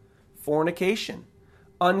 fornication,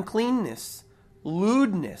 uncleanness,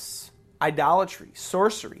 lewdness, idolatry,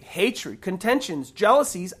 sorcery, hatred, contentions,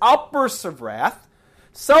 jealousies, outbursts of wrath,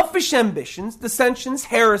 selfish ambitions, dissensions,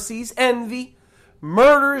 heresies, envy,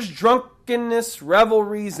 murders, drunkenness,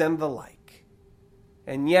 revelries, and the like."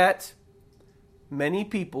 And yet, many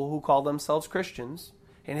people who call themselves Christians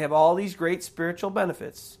and have all these great spiritual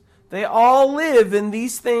benefits, they all live in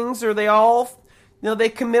these things, or they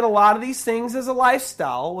commit a lot of these things as a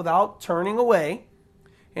lifestyle without turning away.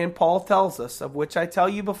 And Paul tells us, of which I tell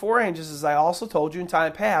you beforehand, just as I also told you in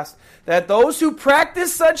time past, that those who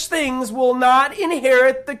practice such things will not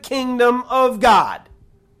inherit the kingdom of God.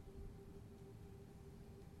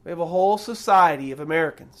 We have a whole society of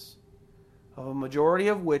Americans, of a majority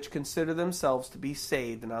of which consider themselves to be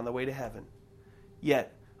saved and on the way to heaven.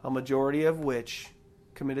 Yet, a majority of which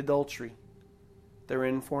commit adultery. They're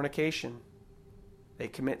in fornication. They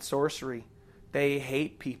commit sorcery. They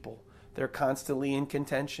hate people. They're constantly in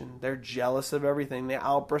contention. They're jealous of everything. The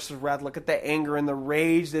outbursts of wrath. Look at the anger and the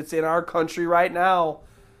rage that's in our country right now.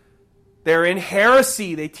 They're in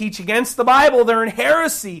heresy. They teach against the Bible. They're in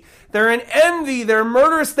heresy. They're in envy. They're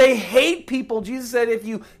murderous. They hate people. Jesus said if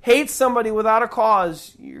you hate somebody without a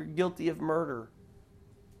cause, you're guilty of murder.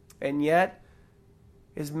 And yet,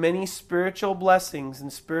 as many spiritual blessings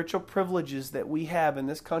and spiritual privileges that we have in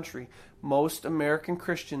this country, most American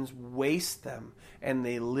Christians waste them and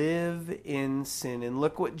they live in sin. And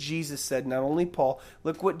look what Jesus said, not only Paul,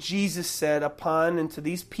 look what Jesus said upon and to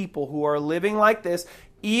these people who are living like this,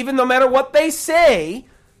 even no matter what they say.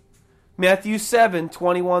 Matthew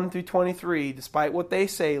 7:21 through 23, despite what they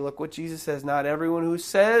say, look what Jesus says, "Not everyone who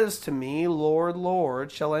says to me, 'Lord,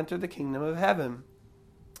 Lord,' shall enter the kingdom of heaven.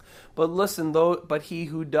 But he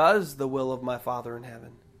who does the will of my Father in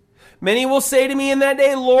heaven. Many will say to me in that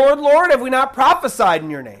day, 'Lord, Lord, have we not prophesied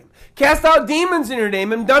in your name? Cast out demons in your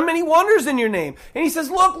name and done many wonders in your name?' And he says,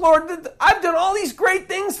 'Look, Lord, I've done all these great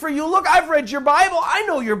things for you. Look, I've read your Bible. I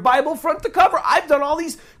know your Bible front to cover. I've done all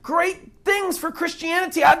these great things for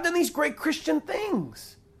Christianity. I've done these great Christian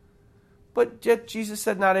things.' But yet Jesus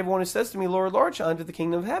said, 'Not everyone who says to me, Lord, Lord, shall enter the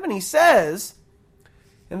kingdom of heaven.' He says,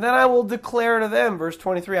 'And then I will declare to them,' verse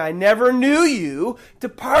 23, 'I never knew you.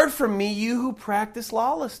 Depart from me, you who practice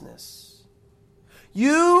lawlessness.'"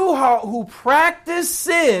 You who practice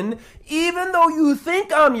sin, even though you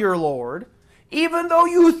think I'm your Lord, even though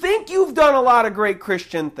you think you've done a lot of great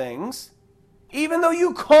Christian things, even though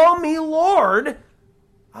you call me Lord,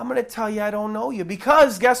 I'm going to tell you I don't know you.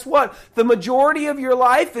 Because guess what? The majority of your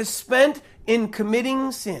life is spent in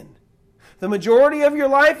committing sin. The majority of your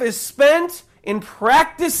life is spent in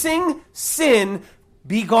practicing sin.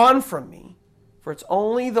 Be gone from me. For it's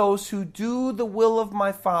only those who do the will of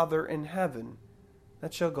my Father in heaven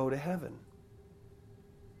that shall go to heaven.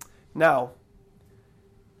 Now,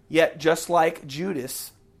 yet just like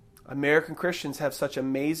Judas, American Christians have such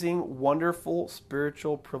amazing, wonderful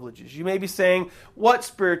spiritual privileges. You may be saying, what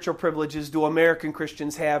spiritual privileges do American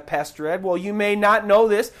Christians have, Pastor Ed? Well, you may not know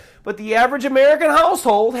this, but the average American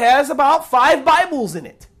household has about 5 Bibles in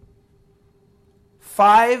it.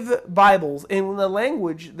 5 Bibles in the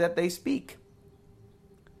language that they speak.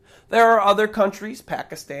 There are other countries,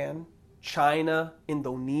 Pakistan, China,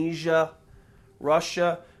 Indonesia,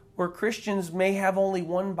 Russia, where Christians may have only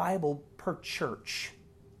 1 Bible per church,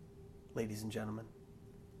 ladies and gentlemen.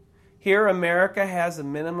 Here, America has a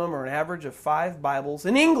minimum or an average of 5 Bibles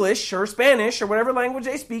in English or Spanish or whatever language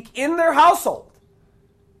they speak in their household.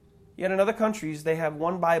 Yet in other countries, they have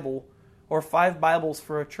 1 Bible or 5 Bibles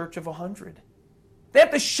for a church of 100. They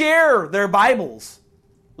have to share their Bibles,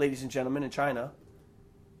 ladies and gentlemen, in China.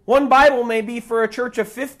 1 Bible may be for a church of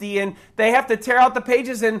 50, and they have to tear out the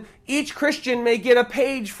pages, and each Christian may get a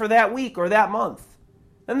page for that week or that month.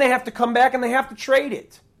 Then they have to come back and they have to trade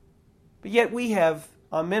it. But yet we have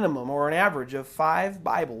a minimum or an average of 5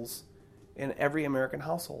 Bibles in every American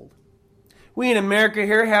household. We in America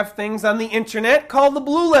here have things on the internet called the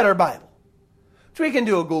Blue Letter Bible. So we can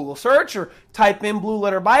do a Google search or type in Blue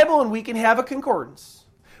Letter Bible and we can have a concordance.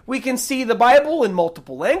 We can see the Bible in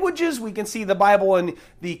multiple languages. We can see the Bible in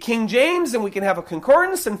the King James, and we can have a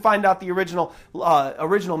concordance and find out the original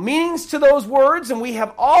meanings to those words. And we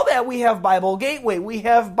have all that. We have Bible Gateway. We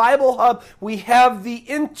have Bible Hub. We have the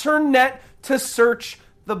internet to search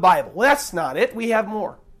the Bible. Well, that's not it. We have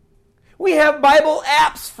more. We have Bible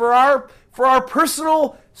apps for our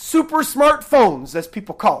personal super smartphones, as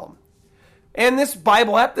people call them. And this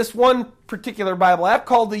Bible app, this one particular Bible app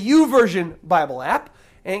called the YouVersion Bible app.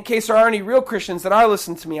 And in case there are any real Christians that are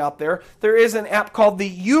listening to me out there, there is an app called the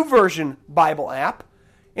YouVersion Bible app.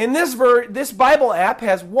 And this Bible app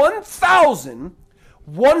has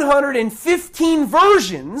 1,115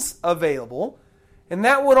 versions available. And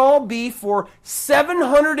that would all be for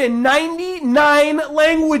 799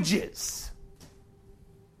 languages.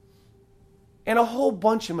 And a whole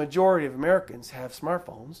majority of Americans have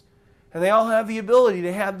smartphones. And they all have the ability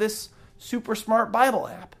to have this super smart Bible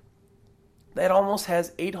app that almost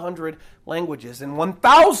has 800 languages and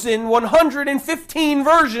 1,115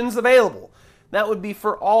 versions available. That would be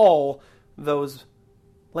for all those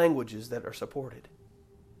languages that are supported.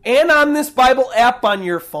 And on this Bible app on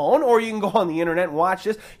your phone, or you can go on the internet and watch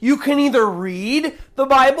this, you can either read the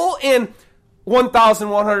Bible in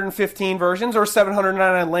 1,115 versions or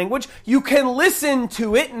 799 language. You can listen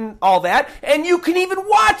to it and all that. And you can even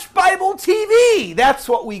watch Bible TV. That's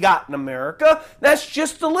what we got in America. That's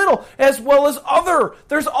just a little. As well as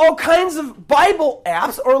there's all kinds of Bible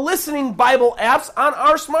apps or listening Bible apps on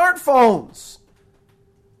our smartphones.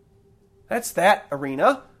 That's that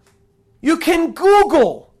arena. You can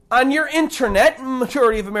Google on your internet.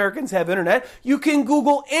 Majority of Americans have internet. You can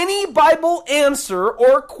Google any Bible answer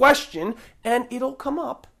or question and it'll come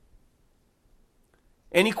up.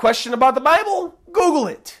 Any question about the Bible? Google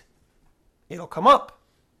it. It'll come up.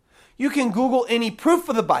 You can Google any proof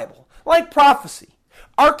of the Bible, like prophecy,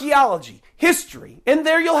 archaeology, history, and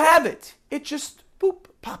there you'll have it. It just,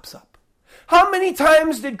 pops up. How many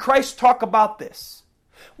times did Christ talk about this?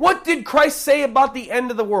 What did Christ say about the end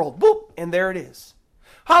of the world? And there it is.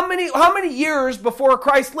 How many years before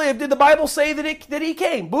Christ lived did the Bible say that he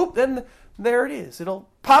came? Then there it is. It'll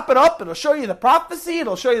pop it up. It'll show you the prophecy.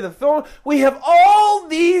 It'll show you the throne. We have all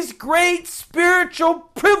these great spiritual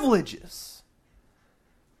privileges.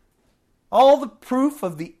 All the proof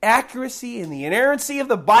of the accuracy and the inerrancy of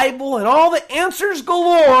the Bible and all the answers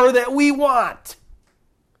galore that we want.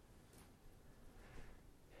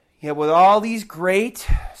 Yet with all these great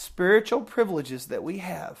spiritual privileges that we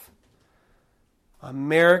have,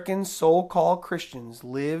 American so-called Christians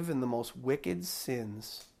live in the most wicked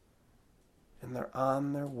sins, and they're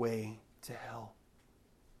on their way to hell.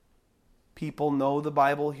 People know the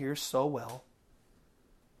Bible here so well,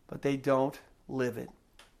 but they don't live it.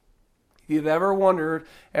 If you've ever wondered,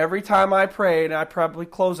 every time I pray, and I probably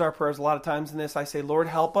close our prayers a lot of times in this, I say, Lord,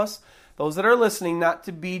 help us, those that are listening, not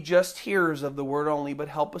to be just hearers of the word only, but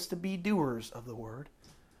help us to be doers of the word.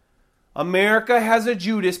 America has a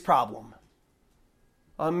Judas problem.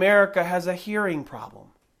 America has a hearing problem.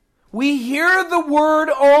 We hear the word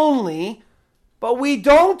only, but we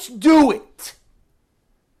don't do it.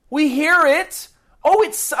 We hear it. Oh,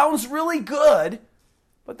 it sounds really good.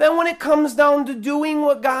 But then when it comes down to doing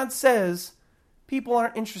what God says, people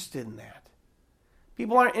aren't interested in that.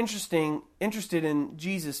 People aren't interested in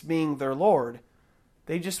Jesus being their Lord.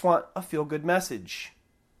 They just want a feel-good message.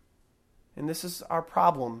 And this is our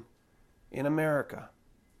problem in America.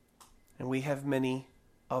 And we have many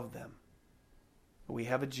of them. We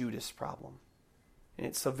have a Judas problem. And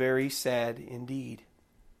it's so very sad indeed.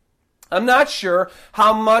 I'm not sure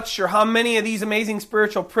how much or how many of these amazing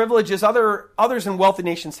spiritual privileges others in wealthy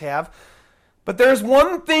nations have, but there's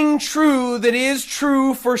one thing true that is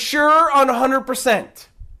true for sure on 100%.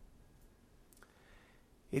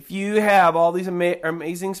 If you have all these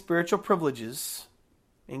amazing spiritual privileges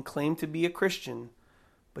and claim to be a Christian,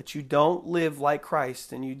 but you don't live like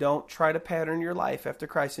Christ, and you don't try to pattern your life after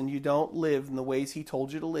Christ, and you don't live in the ways He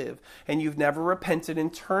told you to live, and you've never repented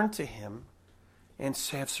and turned to Him, and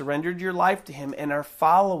have surrendered your life to Him, and are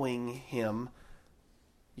following Him,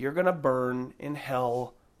 you're going to burn in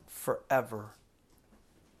hell forever.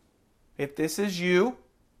 If this is you,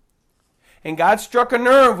 and God struck a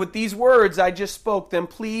nerve with these words I just spoke, then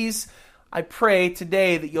please, I pray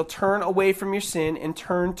today that you'll turn away from your sin and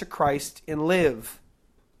turn to Christ and live.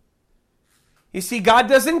 You see, God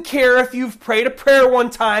doesn't care if you've prayed a prayer one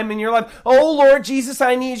time in your life. Oh, Lord Jesus,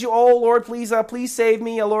 I need you. Oh, Lord, please save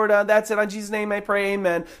me. Oh, Lord, that's it. In Jesus' name I pray,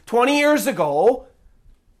 amen. 20 years ago,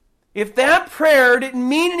 If that prayer didn't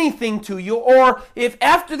mean anything to you, or if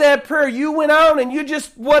after that prayer you went out and you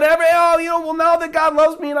just whatever, well, now that God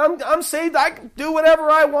loves me and I'm saved, I can do whatever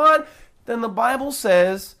I want, then the Bible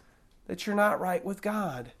says that you're not right with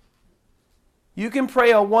God. You can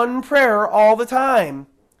pray a one prayer all the time,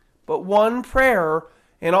 but one prayer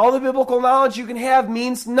and all the biblical knowledge you can have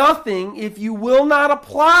means nothing if you will not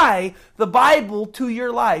apply the Bible to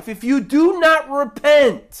your life. If you do not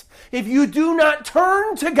repent, if you do not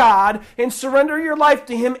turn to God and surrender your life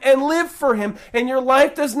to Him and live for Him, and your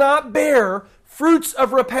life does not bear fruits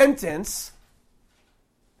of repentance,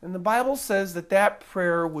 then the Bible says that that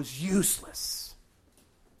prayer was useless.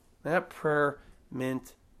 That prayer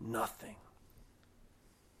meant nothing.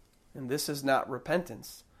 And this is not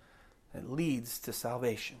repentance that leads to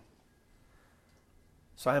salvation.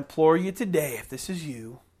 So I implore you today, if this is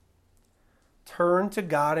you, turn to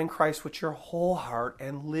God in Christ with your whole heart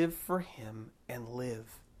and live for Him and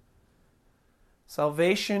live.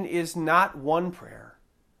 Salvation is not one prayer,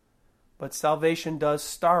 but salvation does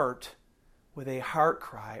start with a heart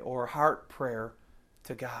cry or heart prayer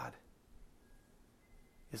to God.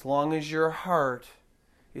 As long as your heart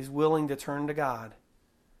is willing to turn to God,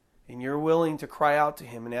 and you're willing to cry out to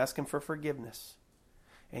Him and ask Him for forgiveness,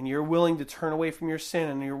 and you're willing to turn away from your sin,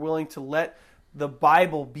 and you're willing to let the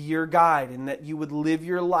Bible be your guide, and that you would live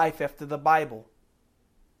your life after the Bible,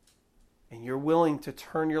 and you're willing to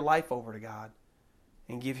turn your life over to God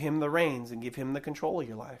and give Him the reins and give Him the control of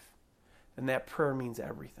your life, then that prayer means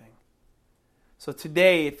everything. So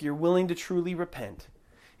today, if you're willing to truly repent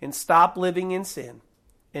and stop living in sin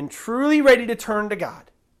and truly ready to turn to God,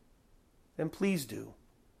 then please do.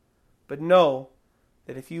 But know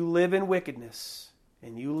that if you live in wickedness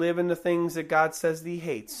and you live in the things that God says that He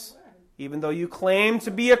hates, even though you claim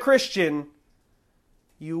to be a Christian,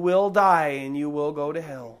 you will die and you will go to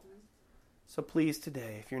hell. So please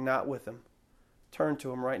today, if you're not with Him, turn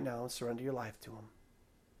to Him right now and surrender your life to Him.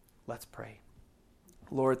 Let's pray.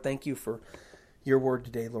 Lord, thank You for Your word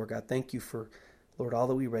today, Lord God. Thank You for, Lord, all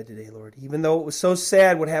that we read today, Lord. Even though it was so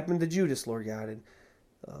sad what happened to Judas, Lord God, and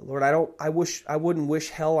Lord, I wouldn't wish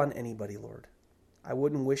hell on anybody, Lord. I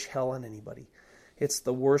wouldn't wish hell on anybody. It's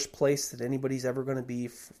the worst place that anybody's ever going to be,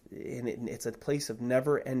 and it's a place of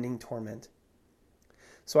never-ending torment.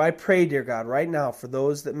 So I pray, dear God, right now for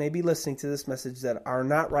those that may be listening to this message that are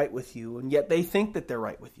not right with You, and yet they think that they're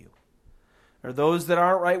right with You. Or those that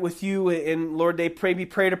aren't right with You, and Lord, they prayed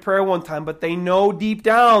a prayer one time, but they know deep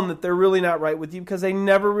down that they're really not right with You because they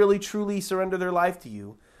never really truly surrender their life to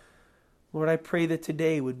You. Lord, I pray that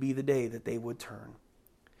today would be the day that they would turn.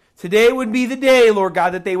 Today would be the day, Lord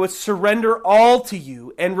God, that they would surrender all to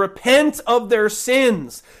You and repent of their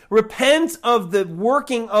sins. Repent of the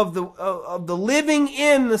working of the living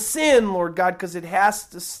in the sin, Lord God, because it has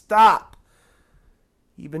to stop.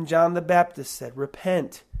 Even John the Baptist said,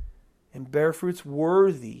 repent and bear fruits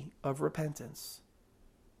worthy of repentance.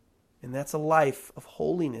 And that's a life of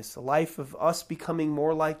holiness, a life of us becoming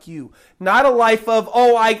more like You. Not a life of,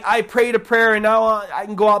 I prayed a prayer and now I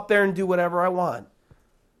can go out there and do whatever I want.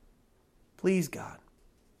 Please, God,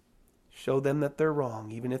 show them that they're wrong,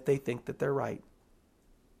 even if they think that they're right.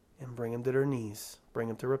 And bring them to their knees, bring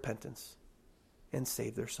them to repentance, and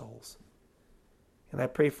save their souls. And I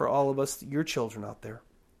pray for all of us, Your children out there,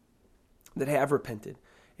 that have repented,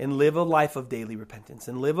 and live a life of daily repentance,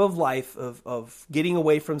 and live a life of getting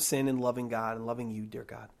away from sin and loving God and loving You, dear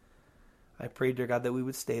God. I pray, dear God, that we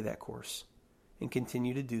would stay that course and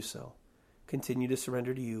continue to do so. Continue to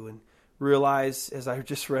surrender to You and realize, as I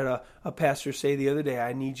just read a pastor say the other day,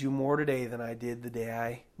 I need You more today than I did the day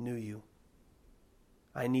I knew You.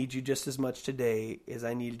 I need You just as much today as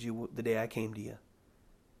I needed You the day I came to You.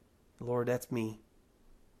 Lord, that's me.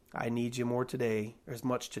 I need You more today, or as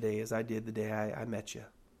much today as I did the day I met You.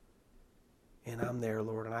 And I'm there,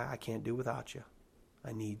 Lord, and I can't do without You.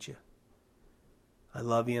 I need You. I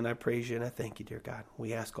love You and I praise You and I thank You, dear God.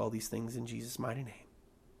 We ask all these things in Jesus' mighty name.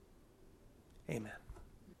 Amen.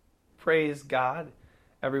 Praise God.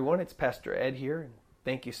 Everyone, it's Pastor Ed here, and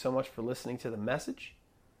thank you so much for listening to the message.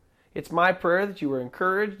 It's my prayer that you were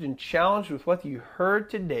encouraged and challenged with what you heard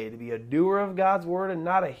today to be a doer of God's word and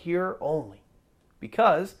not a hearer only.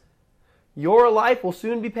 Because your life will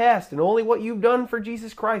soon be past, and only what you've done for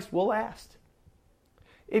Jesus Christ will last.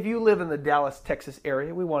 If you live in the Dallas, Texas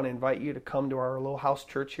area, we want to invite you to come to our little house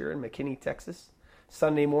church here in McKinney, Texas.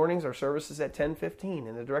 Sunday mornings, our service is at 10:15,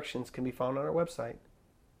 and the directions can be found on our website.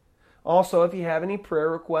 Also, if you have any prayer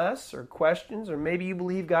requests or questions, or maybe you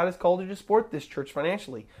believe God has called you to support this church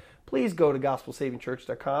financially, please go to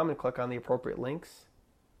gospelsavingchurch.com and click on the appropriate links.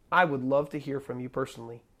 I would love to hear from you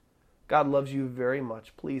personally. God loves you very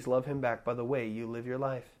much. Please love Him back by the way you live your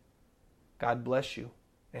life. God bless you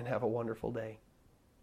and have a wonderful day.